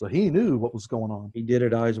 Yes. So he knew what was going on. He did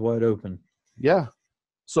it eyes wide open. Yeah.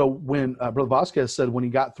 So when Brother Vasquez said when he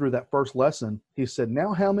got through that first lesson, he said,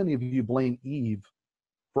 now how many of you blame Eve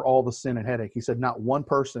for all the sin and headache? He said, not one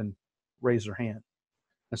person raised their hand.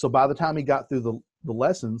 And so by the time he got through the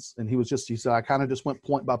lessons, and he said, I kind of just went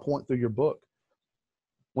point by point through your book.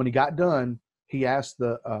 When he got done, he asked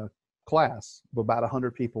the class of about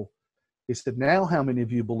 100 people, he said, now how many of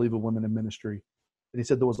you believe in women in ministry? And he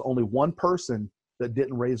said there was only one person that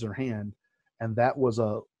didn't raise their hand, and that was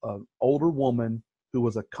a older woman who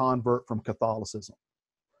was a convert from Catholicism.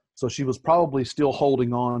 So she was probably still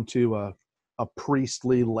holding on to a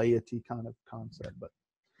priestly laity kind of concept. But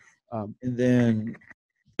and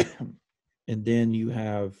then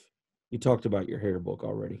you talked about your hair book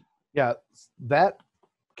already. Yeah, that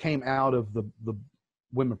came out of the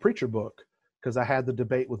Women Preacher book, because I had the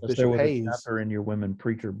debate with Bishop there was Hayes. a chapter in your Women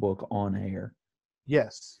Preacher book on hair.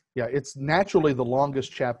 Yes. Yeah, it's naturally the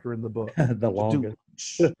longest chapter in the book. The longest.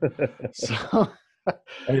 So,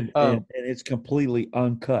 and it's completely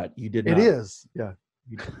uncut. You did not. It is. Yeah.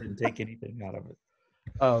 You didn't take anything out of it.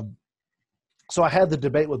 So I had the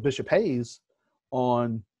debate with Bishop Hayes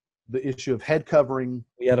on the issue of head covering.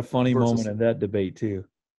 We had a funny moment in that debate too.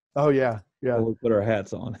 Oh yeah. Yeah. We put our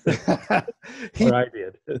hats on. Or I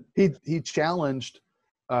did. He challenged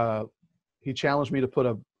me to put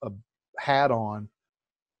a hat on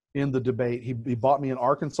in the debate. He bought me an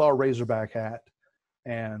Arkansas Razorback hat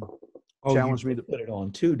and challenged me to put it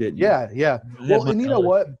on too, didn't you? Yeah, yeah. Well, and you know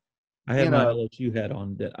what? I had my LSU hat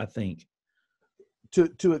on, that I think.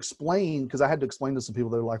 To explain, because I had to explain to some people,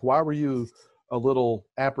 they're like, why were you a little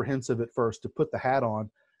apprehensive at first to put the hat on?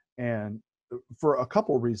 And for a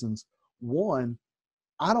couple of reasons. One,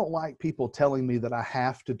 I don't like people telling me that I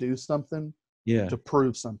have to do something to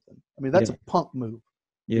prove something. I mean, that's a punk move.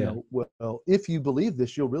 Yeah. You know, well, if you believe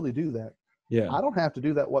this, you'll really do that. Yeah. I don't have to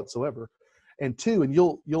do that whatsoever. And two, and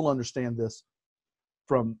you'll understand this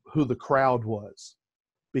from who the crowd was,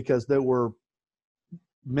 because there were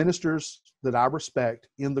ministers that I respect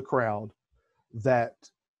in the crowd that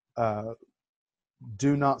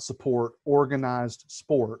do not support organized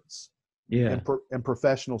sports and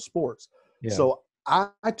professional sports. Yeah. So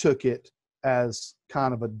I took it as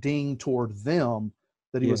kind of a ding toward them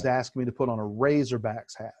that he was asking me to put on a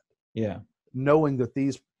Razorbacks hat. Yeah. Knowing that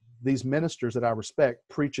these ministers that I respect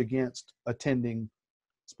preach against attending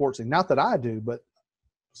sports things. Not that I do, but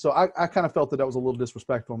so I kind of felt that was a little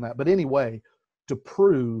disrespectful on that. But anyway, to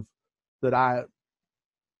prove that I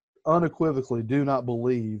unequivocally do not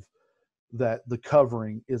believe that the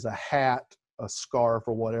covering is a hat, a scarf,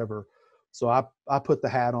 or whatever. So I put the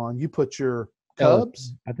hat on. You put your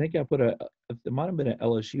Cubs? I think I put it might have been an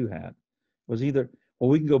LSU hat. It was either, well,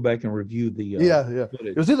 we can go back and review the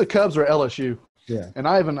footage. It was either Cubs or LSU. Yeah. And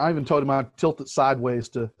I even told him I tilt it sideways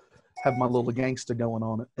to have my little gangsta going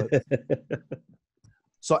on it. But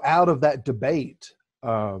so out of that debate,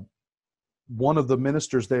 one of the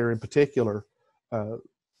ministers there in particular,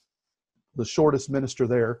 the shortest minister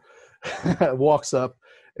there, walks up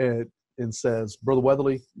and says, Brother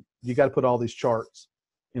Weatherly, you got to put all these charts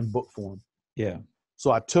in book form. Yeah.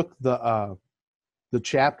 So I took the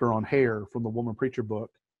chapter on hair from the Woman Preacher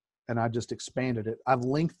book, and I just expanded it. I've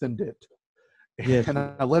lengthened it. Yes. And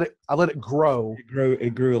I let it grow.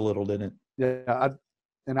 It grew a little, didn't it? Yeah.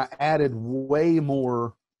 I added way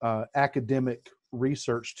more academic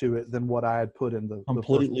research to it than what I had put in the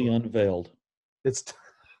completely unveiled. It's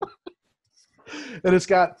and it's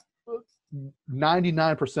got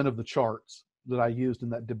 99% of the charts that I used in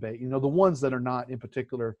that debate. You know, the ones that are not in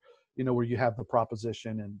particular, you know, where you have the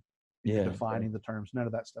proposition and defining the terms. None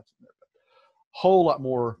of that stuff's in there. But whole lot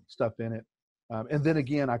more stuff in it. And then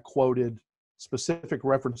again, I quoted specific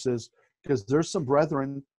references because there's some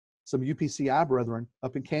brethren, some UPCI brethren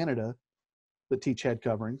up in Canada that teach head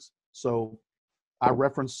coverings. So I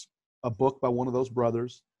reference a book by one of those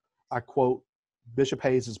brothers. I quote Bishop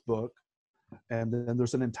Hayes's book. And then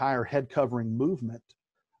there's an entire head covering movement,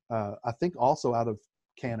 I think also out of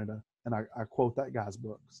Canada. And I quote that guy's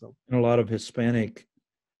book. So, and a lot of Hispanic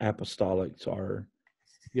apostolics are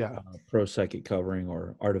prosthetic covering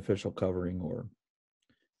or artificial covering or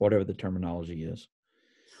whatever the terminology is.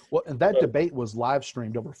 Well, and that debate was live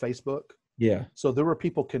streamed over Facebook. Yeah. So there were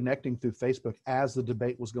people connecting through Facebook as the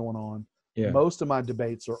debate was going on. Yeah. Most of my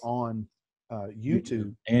debates are on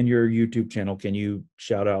YouTube. And your YouTube channel. Can you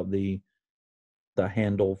shout out the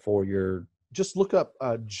handle for your? Just look up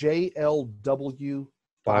JLW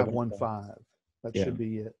 515. That should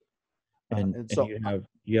be it. And so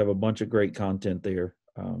you have a bunch of great content there.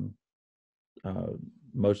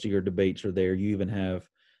 Most of your debates are there. You even have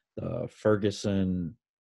Ferguson.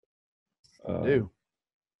 What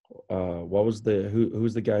was who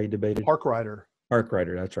was the guy you debated? Park Rider.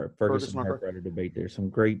 Arkwriter, that's right. Ferguson Ferguson Arkwright. Arkwriter debate. There's some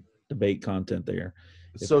great debate content there.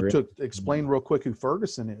 So to explain real quick who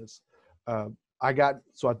Ferguson is, I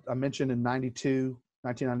mentioned in 1992,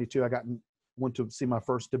 went to see my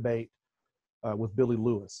first debate with Billy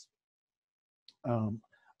Lewis.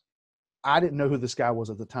 I didn't know who this guy was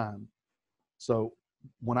at the time. So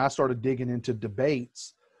when I started digging into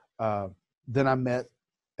debates, then I met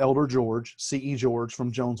Elder George, C.E. George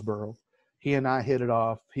from Jonesboro. He and I hit it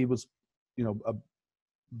off. He was, a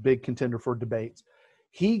big contender for debates.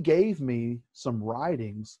 He gave me some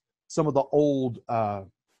writings, some of the old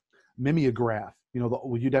mimeograph,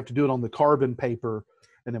 you'd have to do it on the carbon paper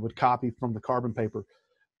and it would copy from the carbon paper.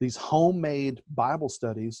 These homemade Bible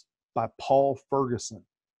studies by Paul Ferguson.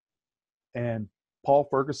 And Paul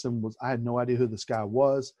Ferguson I had no idea who this guy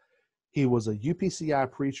was. He was a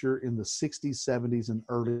UPCI preacher in the 60s, 70s, and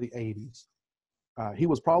early 80s. He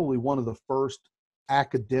was probably one of the first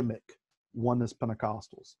academic Oneness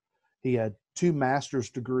Pentecostals. He had 2 master's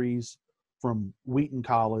degrees from Wheaton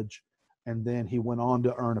College, and then he went on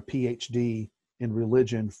to earn a PhD in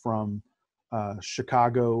religion from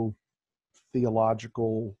Chicago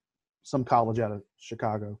Theological, some college out of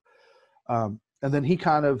Chicago. And then he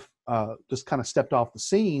just stepped off the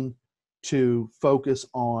scene to focus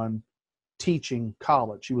on teaching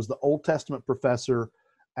college. He was the Old Testament professor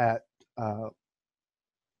at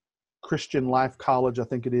Christian Life College, I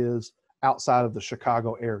think it is, outside of the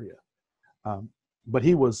Chicago area. But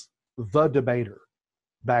he was the debater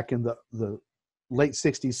back in the late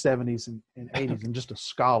 60s, 70s, and 80s, and just a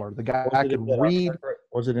scholar. The guy I could read.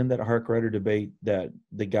 Was it in that Arkwriter debate that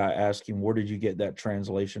the guy asked him, where did you get that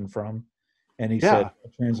translation from? And he said, I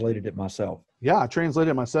translated it myself. Yeah, I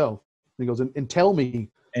translated it myself. He goes, and tell me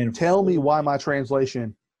why my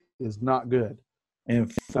translation is not good.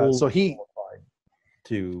 And so he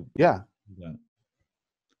to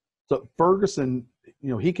So Ferguson,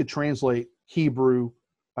 he could translate Hebrew.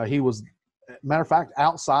 He was, matter of fact,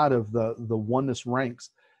 outside of the Oneness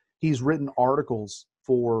ranks, he's written articles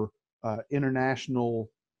for International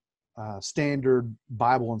Standard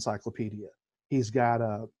Bible Encyclopedia. He's got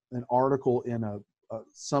an article in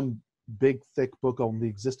some big thick book on the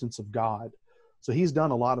existence of God. So he's done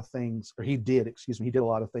a lot of things, or he did a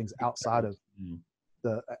lot of things outside of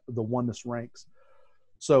the Oneness ranks.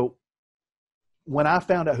 So when I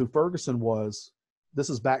found out who Ferguson was, this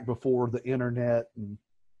is back before the internet, and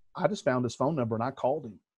I just found his phone number and I called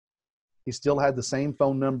him. He still had the same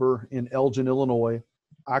phone number in Elgin, Illinois.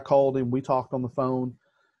 I called him. We talked on the phone.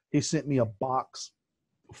 He sent me a box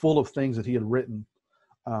full of things that he had written.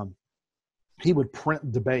 He would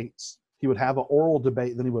print debates. He would have an oral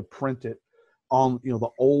debate, then he would print it on the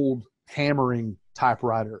old hammering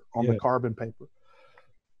typewriter on the carbon paper.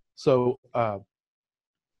 So,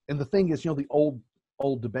 and the thing is, the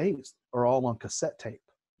old debates are all on cassette tape.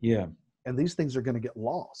 Yeah. And these things are going to get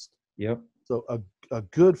lost. Yep. So a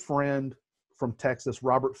good friend from Texas,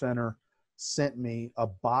 Robert Fenner, sent me a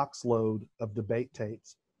box load of debate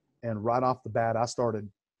tapes. And right off the bat, I started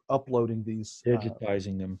uploading these.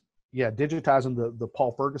 Digitizing them. Yeah, digitizing the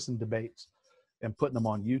Paul Ferguson debates and putting them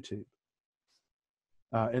on YouTube.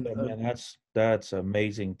 Man, that's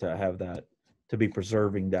amazing to have that, to be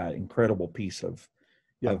preserving that incredible piece of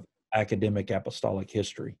academic apostolic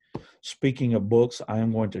history. Speaking of books, I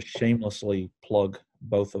am going to shamelessly plug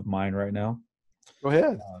both of mine right now. Go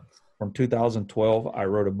ahead. From 2012, I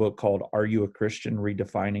wrote a book called Are You a Christian?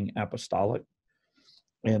 Redefining Apostolic.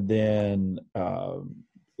 And then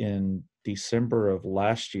in December of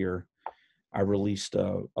last year, I released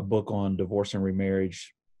a book on divorce and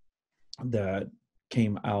remarriage that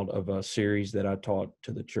came out of a series that I taught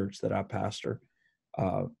to the church that I pastor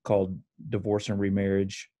called Divorce and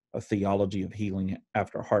Remarriage, a Theology of Healing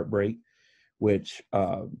After Heartbreak, which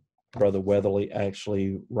Brother Weatherly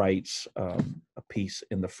actually writes a piece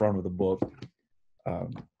in the front of the book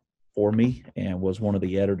for me and was one of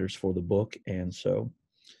the editors for the book. And so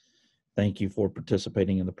thank you for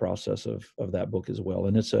participating in the process of that book as well.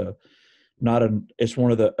 And it's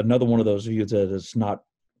another one of those views that it's not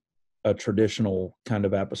a traditional kind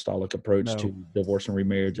of apostolic approach to divorce and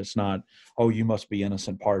remarriage. It's not, oh, you must be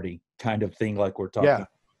innocent party kind of thing like we're talking.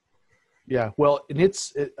 Yeah. Well, and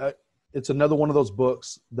it's another one of those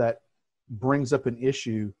books that brings up an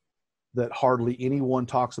issue that hardly anyone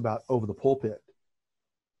talks about over the pulpit.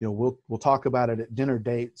 We'll talk about it at dinner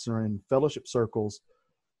dates or in fellowship circles,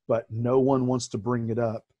 but no one wants to bring it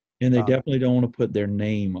up. And they definitely don't want to put their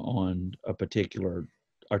name on a particular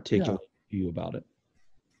articulate view about it.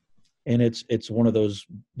 And it's one of those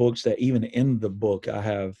books that even in the book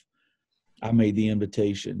I made the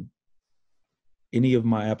invitation. Any of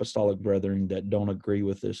my apostolic brethren that don't agree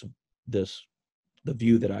with this the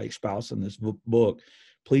view that I espouse in this book,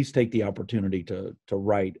 please take the opportunity to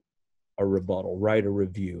write a rebuttal, write a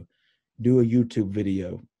review, do a YouTube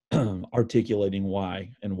video articulating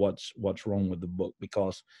why and what's wrong with the book,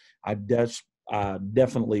 because I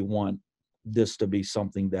definitely want this to be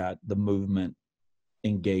something that the movement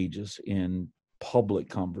engages in public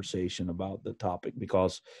conversation about the topic,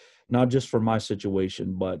 because not just for my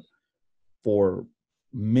situation, but for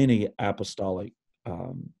many apostolic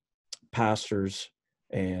pastors,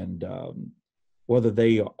 and whether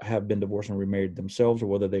they have been divorced and remarried themselves or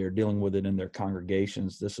whether they are dealing with it in their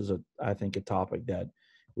congregations, this is I think a topic that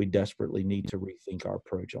we desperately need to rethink our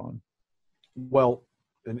approach on. Well,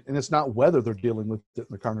 and it's not whether they're dealing with it in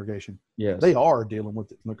the congregation. Yes, they are dealing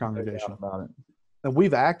with it in the congregation. About it. And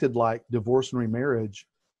we've acted like divorce and remarriage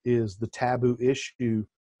is the taboo issue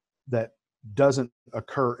that doesn't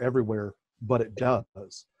occur everywhere, but it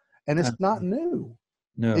does. And it's not new.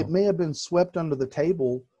 No. It may have been swept under the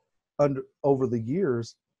table over the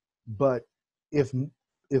years, but if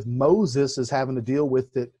Moses is having to deal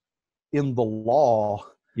with it in the law,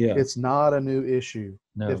 it's not a new issue.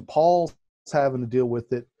 No. If Paul's having to deal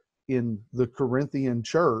with it in the Corinthian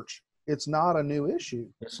church, it's not a new issue.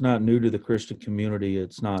 It's not new to the Christian community.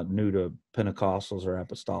 It's not new to Pentecostals or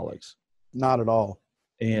Apostolics. Not at all.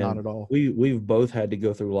 And not at all. We've both had to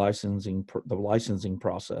go through the licensing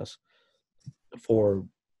process for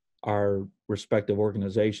our respective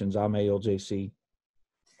organizations. I'm ALJC.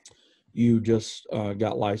 You just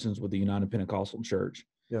got licensed with the United Pentecostal Church.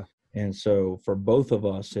 Yeah. And so for both of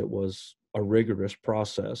us, it was a rigorous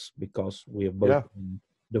process because we have both been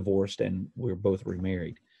divorced and we're both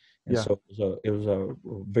remarried. And so it was a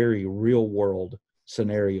very real world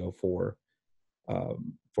scenario for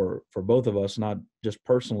both of us, not just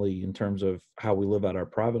personally in terms of how we live out our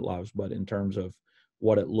private lives, but in terms of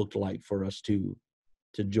what it looked like for us to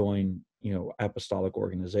join, apostolic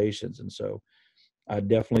organizations. And so I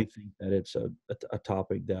definitely think that it's a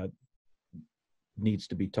topic that needs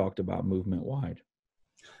to be talked about movement wide.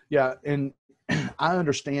 Yeah. And I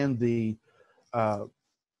understand the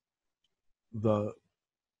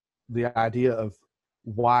idea of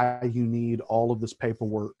why you need all of this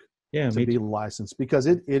paperwork to be licensed, because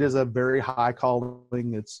it is a very high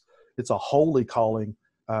calling. It's a holy calling.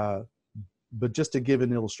 But just to give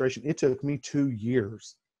an illustration, it took me 2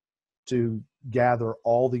 years to gather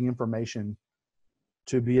all the information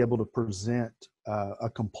to be able to present a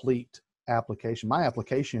complete application. My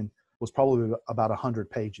application was probably about 100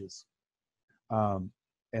 pages. And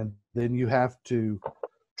then you have to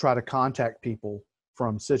try to contact people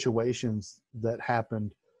from situations that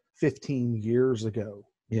happened 15 years ago.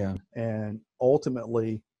 Yeah. And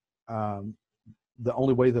ultimately, the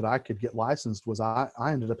only way that I could get licensed was I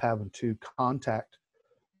ended up having to contact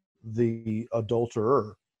the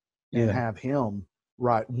adulterer and have him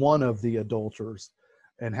write, one of the adulterers,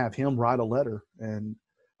 and have him write a letter. And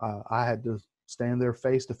I had to stand there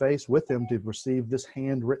face to face with him to receive this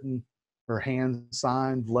handwritten or hand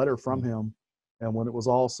signed letter from him. And when it was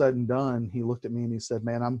all said and done, he looked at me and he said,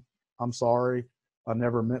 "Man, I'm sorry. I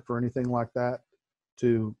never meant for anything like that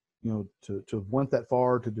to have went that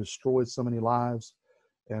far, to destroy so many lives.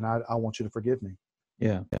 And I want you to forgive me."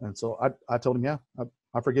 Yeah. And so I told him,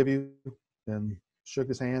 I forgive you, and shook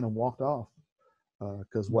his hand and walked off.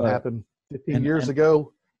 Because what happened 15 years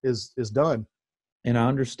ago is done. And I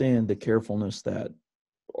understand the carefulness that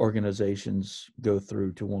organizations go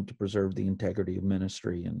through to want to preserve the integrity of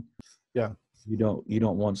ministry. And you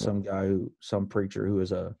don't want some preacher who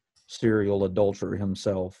is a serial adulterer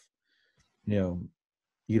himself,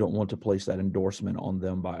 you don't want to place that endorsement on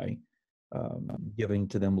them by giving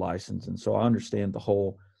to them license. And so I understand the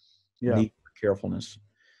whole need for carefulness.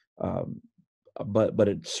 But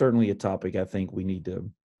it's certainly a topic I think we need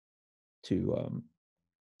to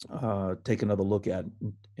take another look at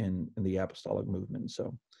in the apostolic movement.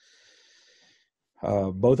 So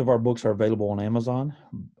both of our books are available on Amazon,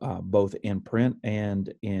 both in print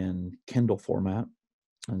and in Kindle format.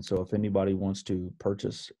 And so if anybody wants to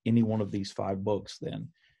purchase any one of these 5 books, then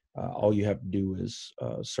all you have to do is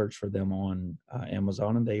search for them on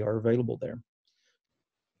Amazon, and they are available there.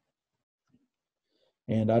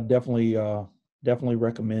 And I definitely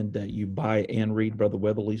recommend that you buy and read Brother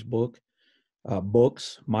Weatherly's book.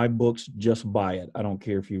 My books, just buy it. I don't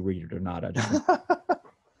care if you read it or not.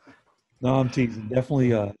 No, I'm teasing.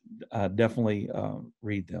 Definitely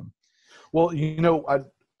read them. Well,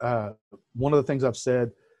 one of the things I've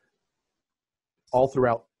said all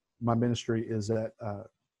throughout my ministry is that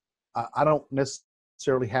I don't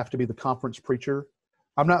necessarily have to be the conference preacher.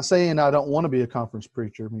 I'm not saying I don't want to be a conference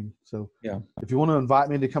preacher. I mean, so if you want to invite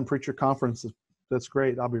me to come preach your conference, that's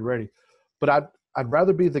great. I'll be ready. But I'd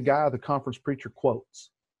rather be the guy the conference preacher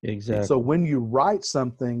quotes. Exactly. So when you write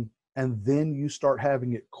something and then you start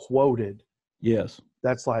having it quoted, yes,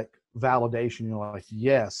 that's like validation. You're like,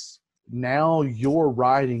 yes, now your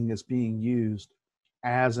writing is being used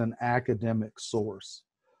as an academic source.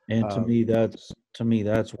 and to me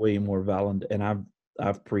that's way more valid. And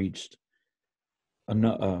I've preached a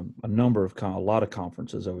number of a lot of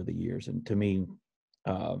conferences over the years, and to me,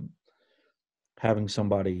 um, having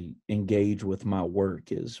somebody engage with my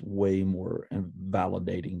work is way more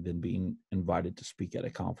validating than being invited to speak at a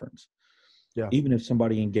conference. Yeah. Even if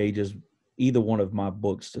somebody engages either one of my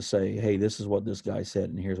books to say, hey, this is what this guy said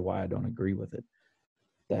and here's why I don't agree with it.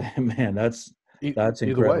 Man, that's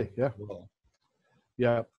incredible. Either way. Yeah.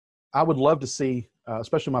 Yeah. I would love to see,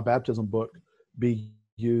 especially my baptism book, be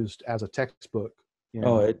used as a textbook in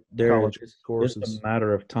college courses. It's a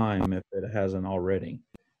matter of time if it hasn't already.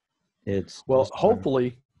 It's well,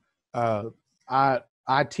 hopefully,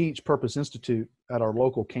 I teach Purpose Institute at our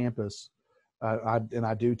local campus.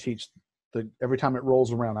 I do teach every time it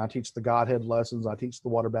rolls around, I teach the Godhead lessons. I teach the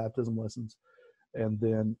water baptism lessons. And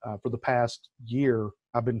then for the past year,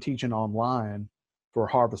 I've been teaching online for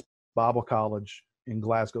Harvest Bible College in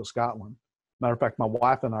Glasgow, Scotland. Matter of fact, my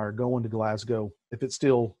wife and I are going to Glasgow. If it's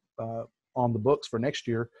still on the books for next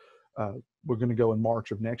year, we're going to go in March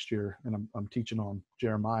of next year, and I'm teaching on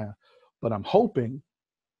Jeremiah. But I'm hoping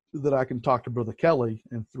that I can talk to Brother Kelly,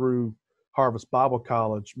 and through Harvest Bible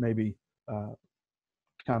College, maybe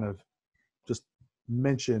kind of just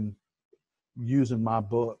mention using my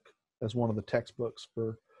book as one of the textbooks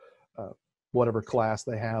for whatever class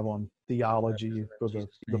they have on theology for the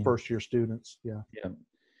first year students. Yeah. Yeah.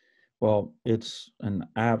 Well, it's an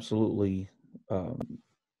absolutely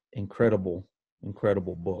incredible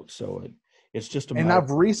book. So it's just and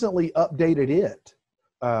I've recently updated it.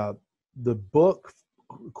 The book,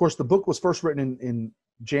 of course, the book was first written in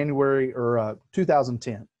January or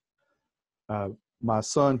 2010. My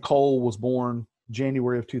son Cole was born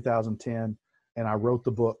January of 2010, and I wrote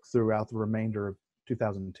the book throughout the remainder of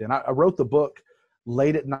 2010. I wrote the book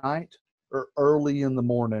late at night or early in the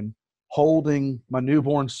morning, holding my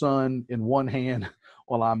newborn son in one hand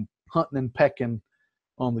while I'm hunting and pecking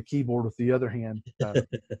on the keyboard with the other hand,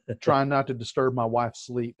 trying not to disturb my wife's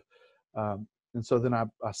sleep. And so then I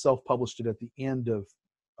self-published it at the end of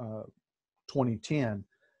 2010.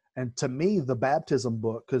 And to me, the baptism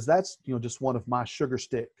book, because that's just one of my sugar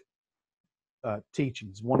stick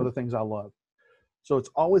teachings, one of the things I love. So it's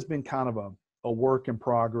always been kind of a work in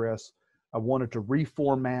progress. I wanted to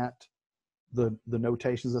reformat the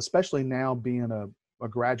notations, especially now being a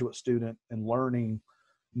graduate student and learning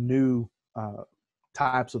new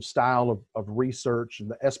types of style of research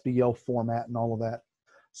and the SBL format and all of that.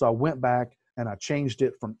 So I went back and I changed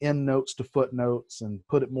it from endnotes to footnotes and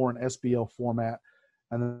put it more in SBL format.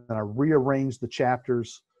 And then I rearranged the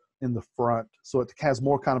chapters in the front so it has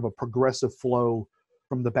more kind of a progressive flow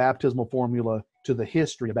from the baptismal formula to the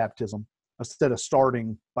history of baptism, instead of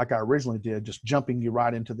starting like I originally did, just jumping you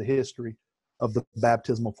right into the history of the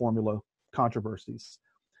baptismal formula controversies.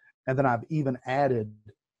 And then I've even added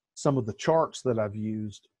some of the charts that I've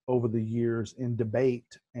used over the years in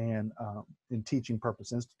debate and in teaching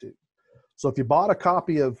Purpose Institute. So if you bought a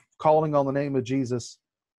copy of Calling on the Name of Jesus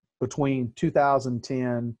between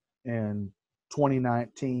 2010 and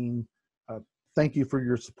 2019, thank you for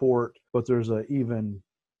your support. But there's an even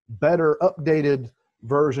better updated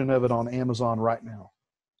version of it on Amazon right now,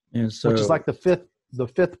 and so, which is like the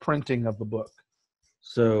fifth printing of the book.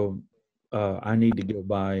 So I need to go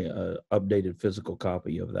buy an updated physical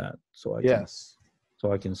copy of that so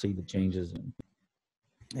I can see the changes.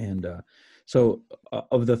 And so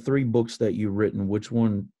of the three books that you've written, which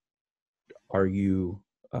one are you,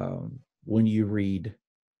 when you read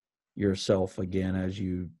yourself again,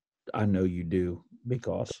 I know you do,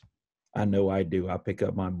 because I know I do. I pick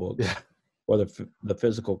up my books, whether the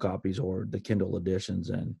physical copies or the Kindle editions,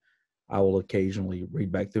 and I will occasionally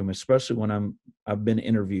read back through them, especially when I've been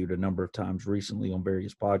interviewed a number of times recently on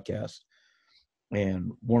various podcasts.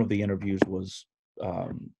 And one of the interviews was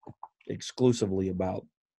exclusively about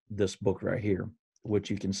this book right here, which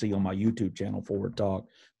you can see on my YouTube channel, ForwardTalk,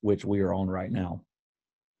 which we are on right now.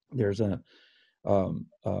 There's an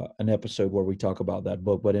episode where we talk about that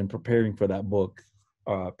book. But in preparing for that book,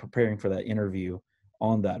 preparing for that interview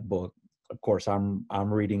on that book, of course, I'm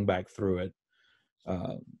reading back through it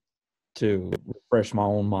to refresh my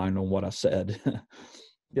own mind on what I said.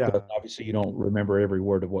 Yeah. Because obviously you don't remember every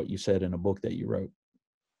word of what you said in a book that you wrote.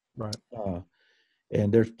 Right.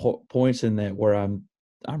 And there's points in that where I'm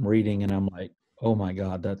reading and I'm like, oh my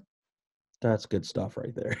God, that's good stuff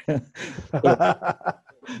right there.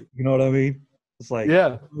 You know what I mean? It's like,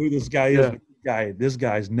 Yeah. who this guy is. This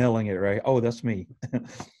guy's nailing it, right? Oh, that's me.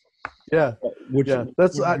 Yeah. Which,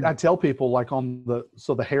 That's, I tell people, like, on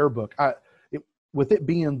the hair book, with it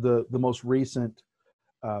being the most recent,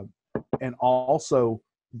 and also,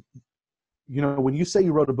 when you say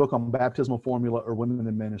you wrote a book on baptismal formula or women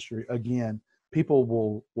in ministry, again, people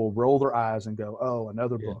will roll their eyes and go, oh,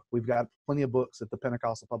 another book. We've got plenty of books at the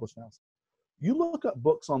Pentecostal Publishing House. You look up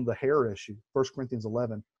books on the hair issue, 1 Corinthians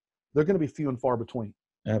 11, they're going to be few and far between.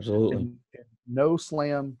 absolutely. And no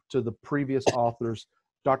slam to the previous authors,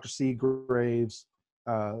 Dr. Seagraves,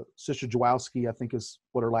 Sister Jawowski, I think is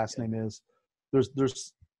what her last name is.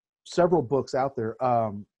 There's several books out there.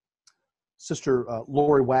 Sister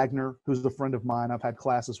Lori Wagner, who's a friend of mine, I've had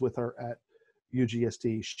classes with her at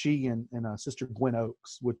UGST. She and Sister Gwen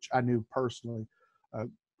Oakes, which I knew personally.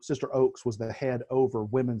 Sister Oakes was the head over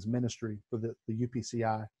women's ministry for the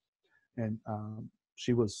UPCI. And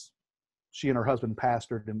she and her husband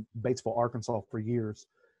pastored in Batesville, Arkansas for years.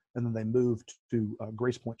 And then they moved to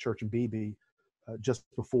Grace Point Church in Beebe just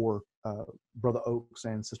before Brother Oakes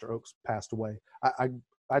and Sister Oakes passed away. I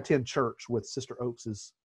attend church with Sister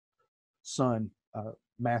Oakes' son,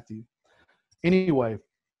 Matthew. Anyway,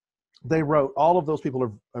 they wrote, all of those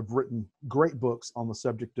people have written great books on the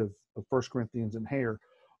subject of 1 Corinthians and hair,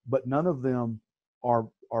 but none of them are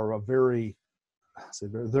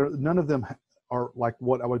none of them are like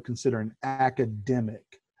what I would consider an academic.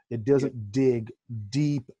 It doesn't dig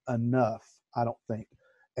deep enough, I don't think.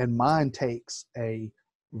 And mine takes a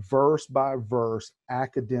verse by verse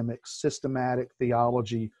academic, systematic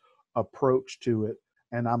theology approach to it.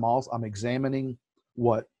 And I'm examining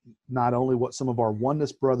not only what some of our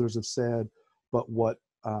oneness brothers have said, but what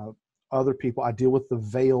other people. I deal with the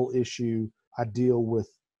veil issue. I deal with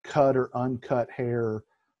cut or uncut hair,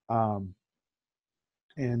 and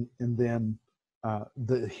then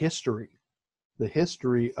the history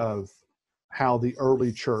of how the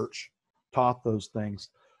early church taught those things.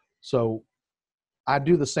 So I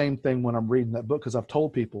do the same thing when I'm reading that book, because I've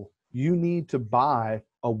told people, you need to buy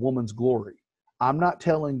A Woman's Glory. I'm not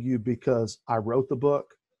telling you because I wrote the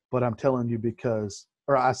book, but I'm telling you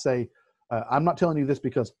I'm not telling you this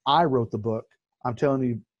because I wrote the book. I'm telling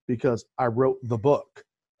you because I wrote the book.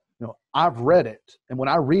 I've read it, and when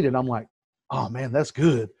I read it, I'm like, oh man, that's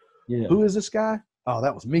good. Yeah. Who is this guy? Oh,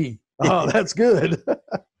 that was me. Oh, that's good.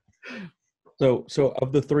 So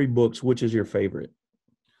of the 3 books, which is your favorite?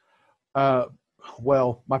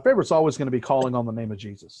 Well, my favorite's always going to be Calling on the Name of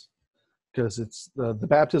Jesus, because it's the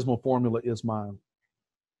baptismal formula is my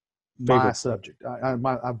subject.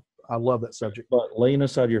 I love that subject. But laying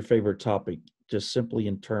aside your favorite topic, just simply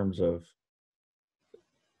in terms of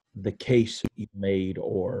the case you made,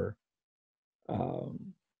 or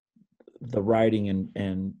the writing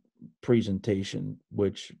and presentation,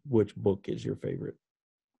 which book is your favorite?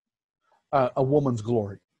 A Woman's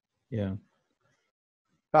Glory. Yeah.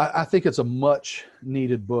 I think it's a much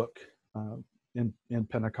needed book in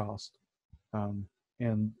Pentecost. And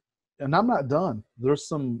I'm not done.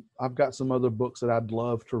 I've got some other books that I'd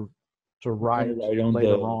love to write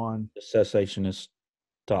later on. The cessationist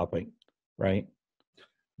topic, right?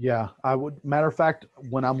 Yeah, I would. Matter of fact,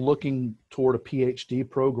 when I'm looking toward a PhD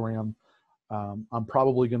program, I'm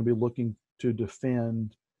probably going to be looking to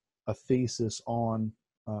defend a thesis on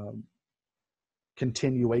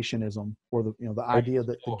continuationism, or the idea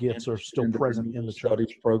that the gifts are still present in the church.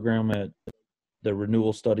 Studies program at the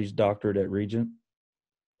Renewal Studies Doctorate at Regent.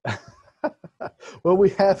 Well, we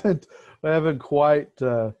haven't quite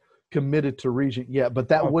committed to Regent yet, but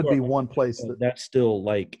that would be one place that's still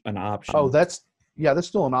like an option. Oh, that's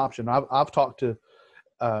still an option. I've talked to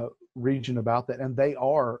Regent about that, and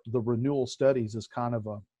the Renewal Studies is kind of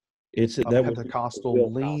a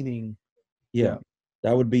Pentecostal leaning. Yeah,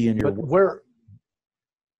 that would be in your. But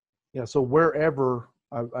so wherever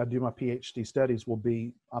I do my PhD studies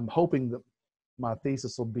I'm hoping that my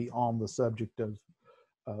thesis will be on the subject of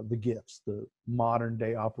the gifts, the modern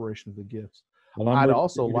day operation of the gifts. Well, I'd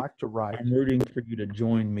also like to write. I'm rooting for you to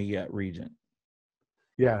join me at Regent.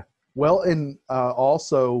 Yeah. Well, and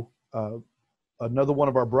also another one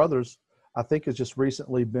of our brothers, I think, has just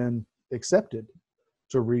recently been accepted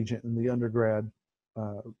to Regent in the undergrad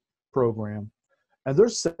program. And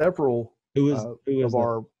there's several who is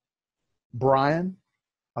our Brian.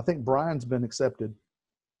 I think Brian's been accepted.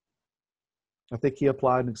 I think he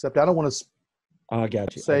applied and accepted. I don't want to I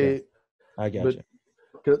got you. say I got you.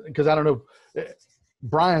 Because I don't know.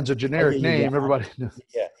 Brian's a generic name. Everybody knows.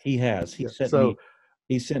 Yeah, he has. He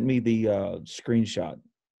sent me the screenshot.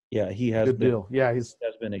 Yeah, he has. Good deal. Yeah, has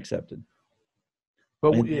been accepted.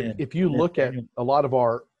 But if you look at a lot of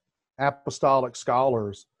our apostolic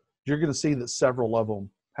scholars, you're going to see that several of them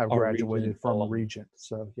have Our graduated Regent from alum. Regent.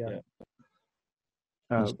 So, yeah. Yeah.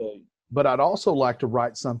 Uh, And so, but I'd also like to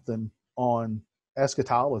write something on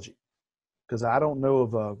eschatology, because I don't know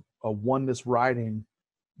of a oneness writing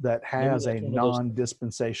that maybe has a that's one of those.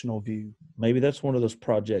 non-dispensational view. Maybe that's one of those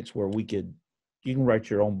projects where we could. You can write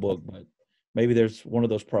your own book, but maybe there's one of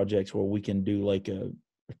those projects where we can do like a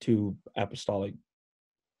two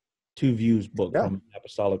views book Yeah. from an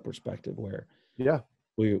apostolic perspective, where Yeah.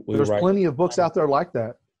 we There's write. plenty of books out there like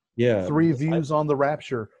that. Yeah. 3 views on the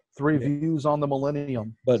rapture, 3 Yeah. views on the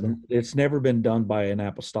millennium. But So, it's never been done by an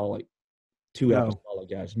apostolic, two No. apostolic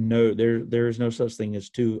guys. No, there is no such thing as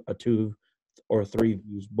two or three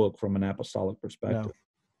views book from an apostolic perspective. No.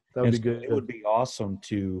 That would And be so good. it would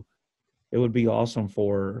be awesome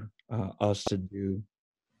for us to do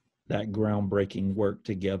that groundbreaking work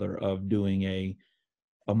together of doing a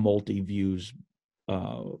multi-views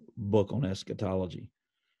book on eschatology.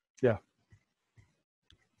 Yeah.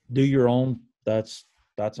 Do your own. That's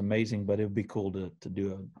amazing, but it would be cool to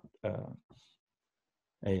do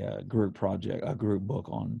a group project, a group book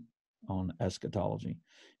on eschatology.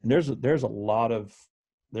 And there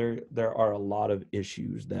are a lot of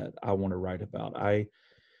issues that I want to write about. I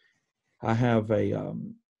have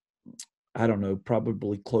I don't know,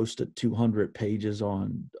 probably close to 200 pages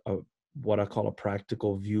on what I call a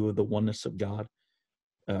practical view of the oneness of God.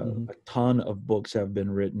 A ton of books have been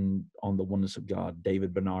written on the oneness of God.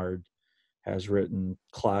 David Bernard has written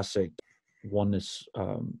classic oneness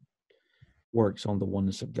works on the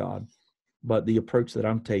oneness of God. But the approach that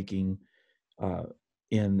I'm taking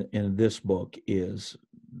in this book is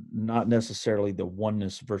not necessarily the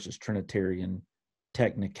oneness versus Trinitarian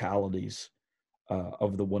technicalities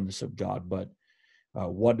of the oneness of God, but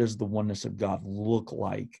what does the oneness of God look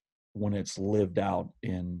like when it's lived out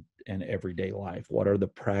in everyday life? What are the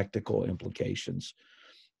practical implications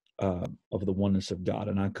of the oneness of God?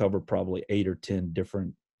 And I cover probably 8 or 10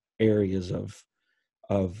 different areas of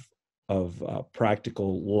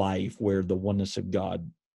practical life where the oneness of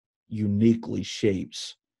God uniquely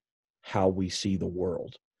shapes how we see the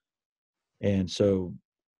world. And so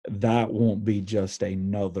that won't be just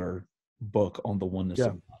another book on the oneness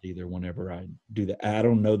of God either whenever I do that. I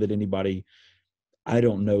don't know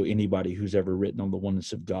anybody who's ever written on the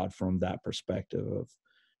oneness of God from that perspective of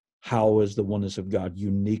how is the oneness of God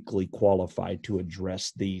uniquely qualified to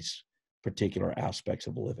address these particular aspects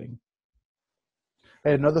of living.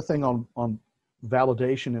 And another thing on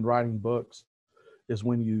validation in writing books is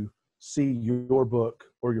when you see your book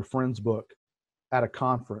or your friend's book at a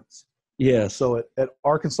conference. Yes. So at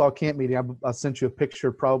Arkansas camp meeting, I sent you a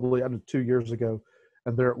picture probably 2 years ago,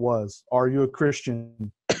 and there it was. Are You a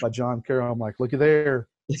Christian by John Carroll. I'm like, looky there.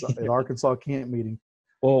 It's at Arkansas camp meeting.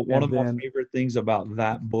 Well, one of my favorite things about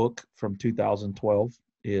that book from 2012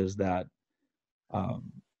 is that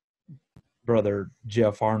Brother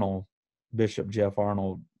Jeff Arnold, Bishop Jeff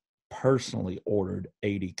Arnold, personally ordered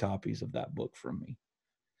 80 copies of that book from me.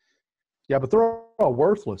 Yeah, but they're all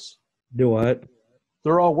worthless. Do what?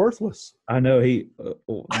 They're all worthless. I know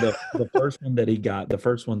the first one that he got, the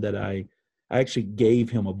first one that I actually gave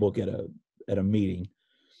him a book at a meeting,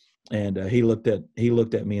 and he looked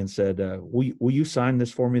at me and said, "Will you sign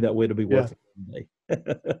this for me? That way it'll be worth it someday."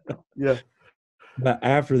 Yeah. But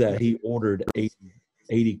after that, he ordered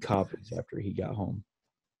 80 copies after he got home.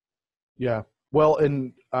 Yeah. Well,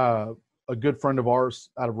 and a good friend of ours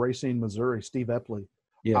out of Racine, Missouri, Steve Epley,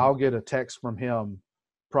 I'll get a text from him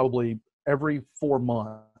probably every 4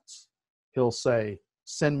 months. He'll say,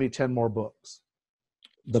 "Send me 10 more books."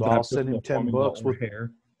 So I'll send him 10 books with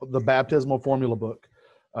the Baptismal Formula book.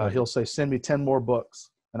 He'll say, "Send me 10 more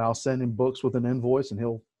books," and I'll send him books with an invoice, and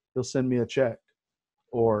he'll send me a check.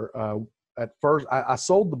 Or at first, I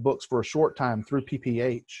sold the books for a short time through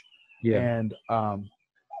PPH. Yeah. And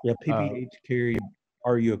PPH carried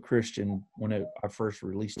 "Are You a Christian" when I first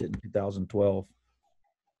released it in 2012.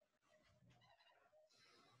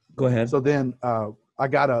 Go ahead. So then I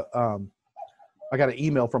got an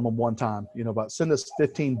email from him one time, about send us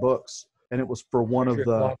 15 books, and it was for one of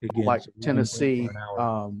the Tennessee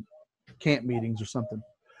camp meetings or something.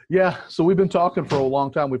 Yeah, so we've been talking for a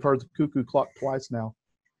long time. We've heard the cuckoo clock twice now.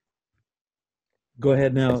 Go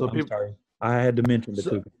ahead now. So I'm sorry. I had to mention the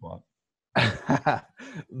cuckoo clock.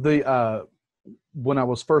 When I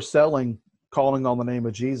was first selling Calling on the Name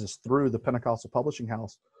of Jesus through the Pentecostal Publishing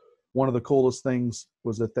House, one of the coolest things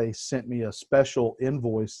was that they sent me a special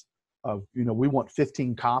invoice of, we want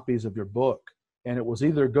 15 copies of your book. And it was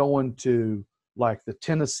either going to like the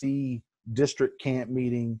Tennessee district camp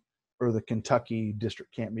meeting or the Kentucky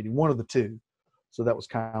district camp meeting, one of the two. So that was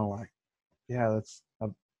kind of like, yeah,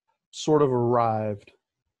 I've sort of arrived.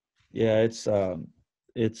 Yeah, it's a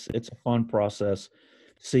fun process,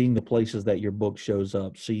 seeing the places that your book shows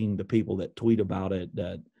up, seeing the people that tweet about it,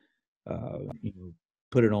 that you know,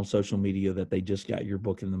 put it on social media that they just got your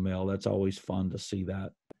book in the mail. That's always fun to see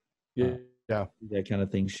that uh, Yeah. that kind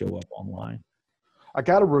of thing show up online. I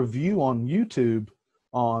got a review on YouTube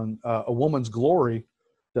on A Woman's Glory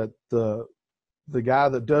that the guy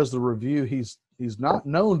that does the review, he's not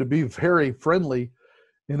known to be very friendly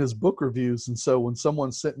in his book reviews. And so when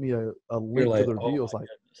someone sent me a You're link to like, the oh review, I was my like,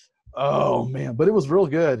 goodness. oh man, but it was real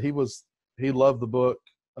good. He loved the book,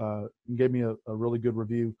 and gave me a really good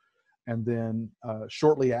review. And then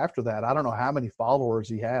shortly after that, I don't know how many followers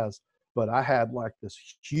he has, but I had like this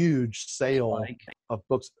huge sale Like, of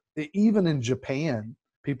books. Even in Japan,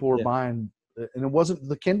 people were yeah, buying, and it wasn't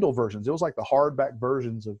the Kindle versions. It was like the hardback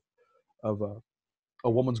versions of A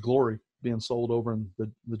Woman's Glory being sold over in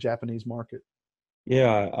the Japanese market.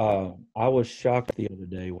 yeah. I was shocked the other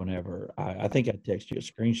day whenever I think I texted you a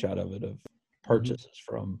screenshot of it, of Hmm. purchases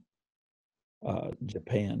from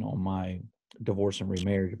Japan on my divorce and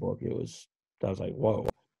remarriage book. I was like, whoa.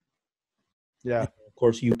 Yeah. And of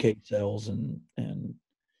course, UK sells,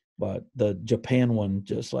 but the Japan one,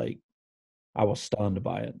 just like, I was stunned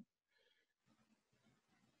by it.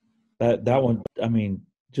 That one, I mean,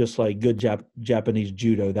 just like good Japanese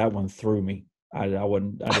judo, that one threw me. I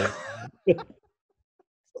wouldn't. I didn't.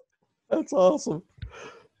 That's awesome.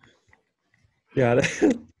 Yeah,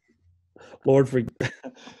 Lord for.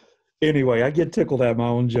 Anyway, I get tickled at my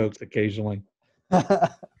own jokes occasionally.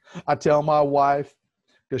 I tell my wife,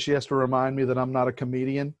 because she has to remind me that I'm not a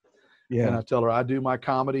comedian. And Yeah, I tell her I do my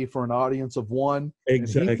comedy for an audience of one, and he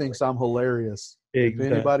exactly, thinks I'm hilarious. If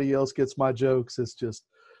exactly. anybody else gets my jokes, it's just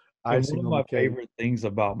And one icing of on the my cake. favorite things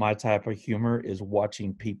about my type of humor is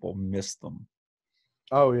watching people miss them.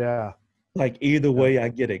 Oh yeah, Like, either yeah, way, I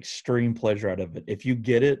get extreme pleasure out of it. If you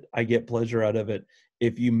get it, I get pleasure out of it.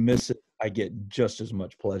 If you miss it, I get just as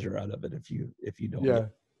much pleasure out of it. If you don't get yeah. it.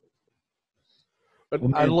 But Well,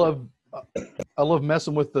 man, I love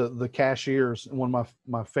messing with the cashiers. And one of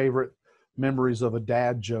my favorite memories of a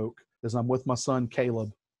dad joke is I'm with my son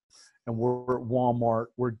Caleb, and we're at Walmart.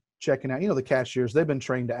 We're checking out. You know, the cashiers, they've been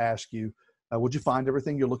trained to ask you, "Would you find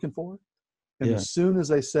everything you're looking for?" And yeah. as soon as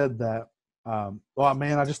they said that, oh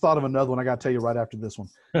man, I just thought of another one. I got to tell you right after this one.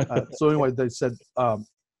 So anyway, they said,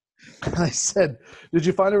 I said, "Did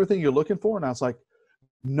you find everything you're looking for?" And I was like,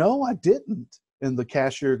 "No, I didn't." And the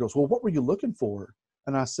cashier goes, "Well, what were you looking for?"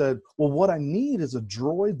 And I said, "Well, what I need is a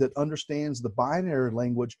droid that understands the binary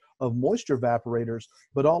language of moisture evaporators,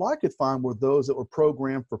 but all I could find were those that were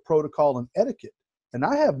programmed for protocol and etiquette. And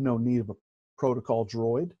I have no need of a protocol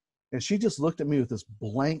droid." And she just looked at me with this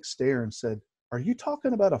blank stare and said, "Are you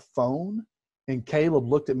talking about a phone?" And Caleb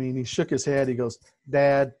looked at me and he shook his head. He goes,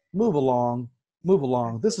 "Dad, move along, move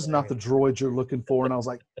along. This is not the droid you're looking for." And I was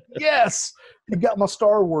like, yes, he got my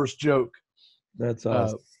Star Wars joke. That's Uh,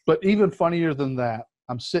 awesome. but even funnier than that,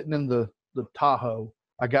 I'm sitting in the Tahoe.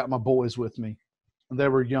 I got my boys with me, and they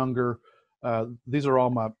were younger. These are all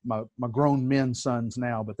my grown men sons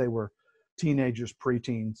now, but they were teenagers,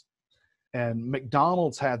 preteens. And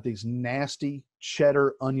McDonald's had these nasty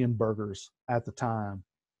cheddar onion burgers at the time,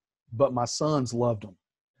 but my sons loved them.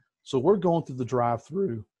 So we're going through the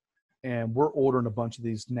drive-through, and we're ordering a bunch of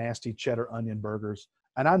these nasty cheddar onion burgers.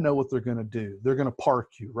 And I know what they're going to do. They're going to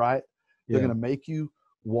park you, right? They're Yeah. going to make you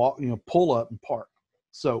walk, pull up and park.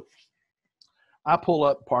 So I pull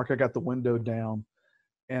up, park. I got the window down,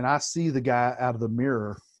 and I see the guy out of the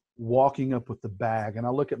mirror walking up with the bag. And I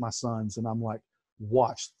look at my sons, and I'm like,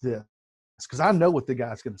 watch this, because I know what the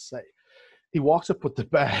guy's going to say. He walks up with the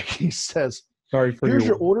bag. He says, Sorry for "Here's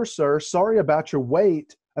your. your order, sir. Sorry about your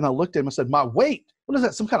wait." And I looked at him and said, "My weight? What is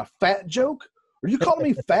that? Some kind of fat joke? Are you calling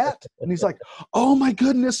me fat?" And he's like, "Oh my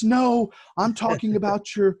goodness, no. I'm talking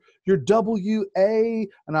about your WA."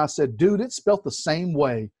 And I said, "Dude, it's spelled the same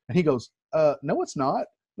way." And he goes, "No, it's not."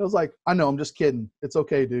 And I was like, "I know, I'm just kidding. It's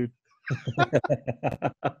okay, dude."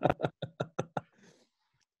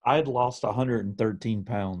 I had lost 113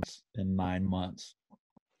 pounds in 9 months,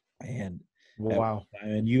 and at Wow. one time,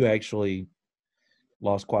 and you actually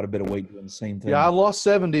lost quite a bit of weight doing the same Yeah, I thing. lost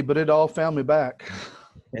 70, but it all found me back.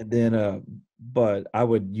 And then, but I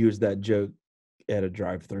would use that joke at a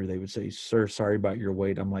drive-through. They would say, "Sir, sorry about your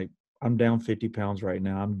weight." I'm like, "I'm down 50 pounds right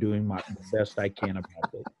now. I'm doing the best I can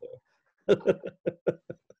about this." So.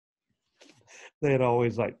 They'd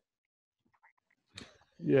always like,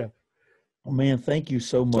 Yeah. "Oh man, thank you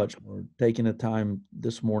so much for taking the time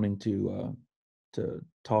this morning to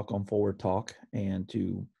talk on Forward Talk, and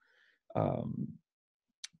um,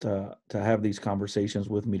 to have these conversations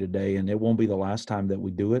with me today. And it won't be the last time that we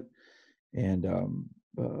do it. And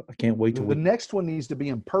I can't wait till the next one needs to be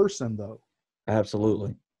in person, though.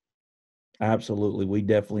 Absolutely. Absolutely. We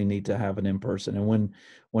definitely need to have it in person. And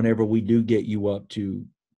whenever we do get you up to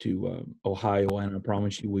Ohio, and I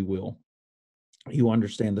promise you we will, you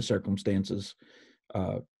understand the circumstances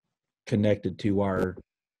connected to our,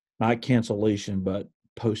 not cancellation, but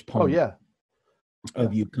postponement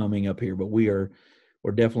of you coming up here. But we're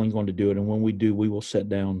definitely going to do it. And when we do, we will sit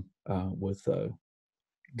down with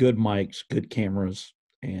good mics, good cameras,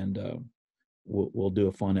 and we'll do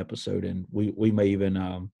a fun episode. And we may even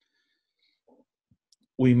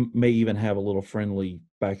have a little friendly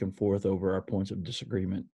back and forth over our points of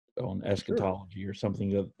disagreement on eschatology or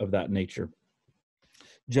something of that nature,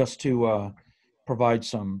 just to provide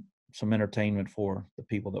some entertainment for the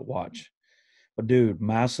people that watch. But dude,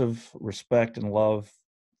 massive respect and love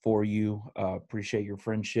for you. Appreciate your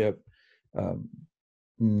friendship.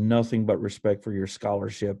 Nothing but respect for your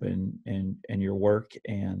scholarship and your work.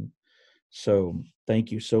 And so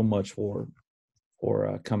thank you so much for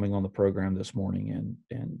coming on the program this morning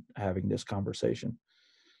and having this conversation.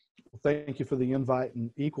 Well, thank you for the invite,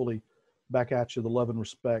 and equally back at you, the love and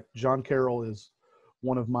respect. John Carroll is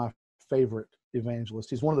one of my favorite evangelists.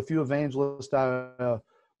 He's one of the few evangelists I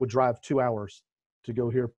would drive 2 hours to go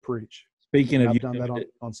hear preach. Speaking of, I've done that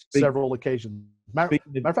on several occasions. Matter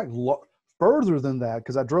of fact, further than that,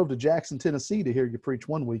 because I drove to Jackson, Tennessee to hear you preach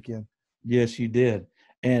one weekend. Yes, you did.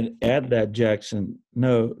 And add that Jacks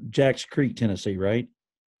Creek, Tennessee, right?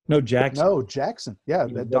 Jackson. Yeah,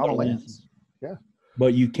 Donald Lance. Yeah.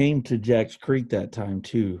 But you came to Jacks Creek that time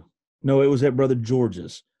too. No, it was at Brother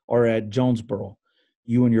George's or at Jonesboro.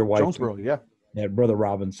 You and your wife. Jonesboro, yeah. At Brother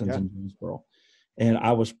Robinson's in Jonesboro. And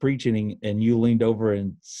I was preaching, and you leaned over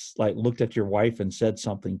and looked at your wife and said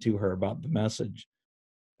something to her about the message.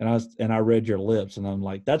 And I read your lips, and I'm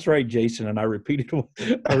like, "That's right, Jason." And I repeated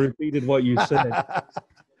what you said.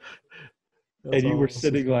 And you were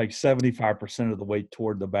sitting like 75% of the way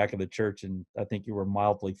toward the back of the church, and I think you were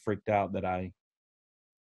mildly freaked out that I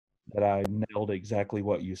nailed exactly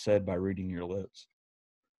what you said by reading your lips.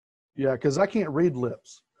 Yeah, because I can't read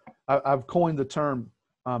lips. I've coined the term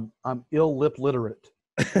I'm ill lip literate.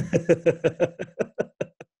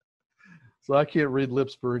 So I can't read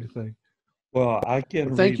lips for anything. Well, I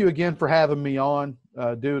can. Thank you again for having me on,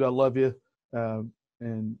 dude. I love you,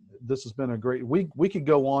 and this has been a great week. We could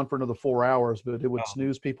go on for another 4 hours, but it would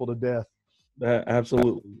snooze people to death.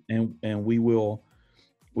 Absolutely, and we will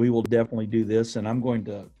definitely do this. And I'm going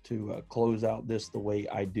to close out this the way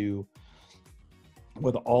I do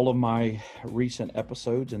with all of my recent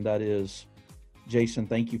episodes, and that is, Jason,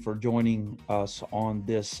 thank you for joining us on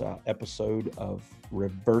this episode of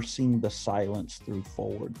Reversing the Silence through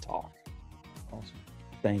Forward Talk. Awesome.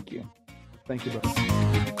 Thank you. Thank you,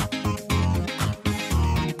 brother.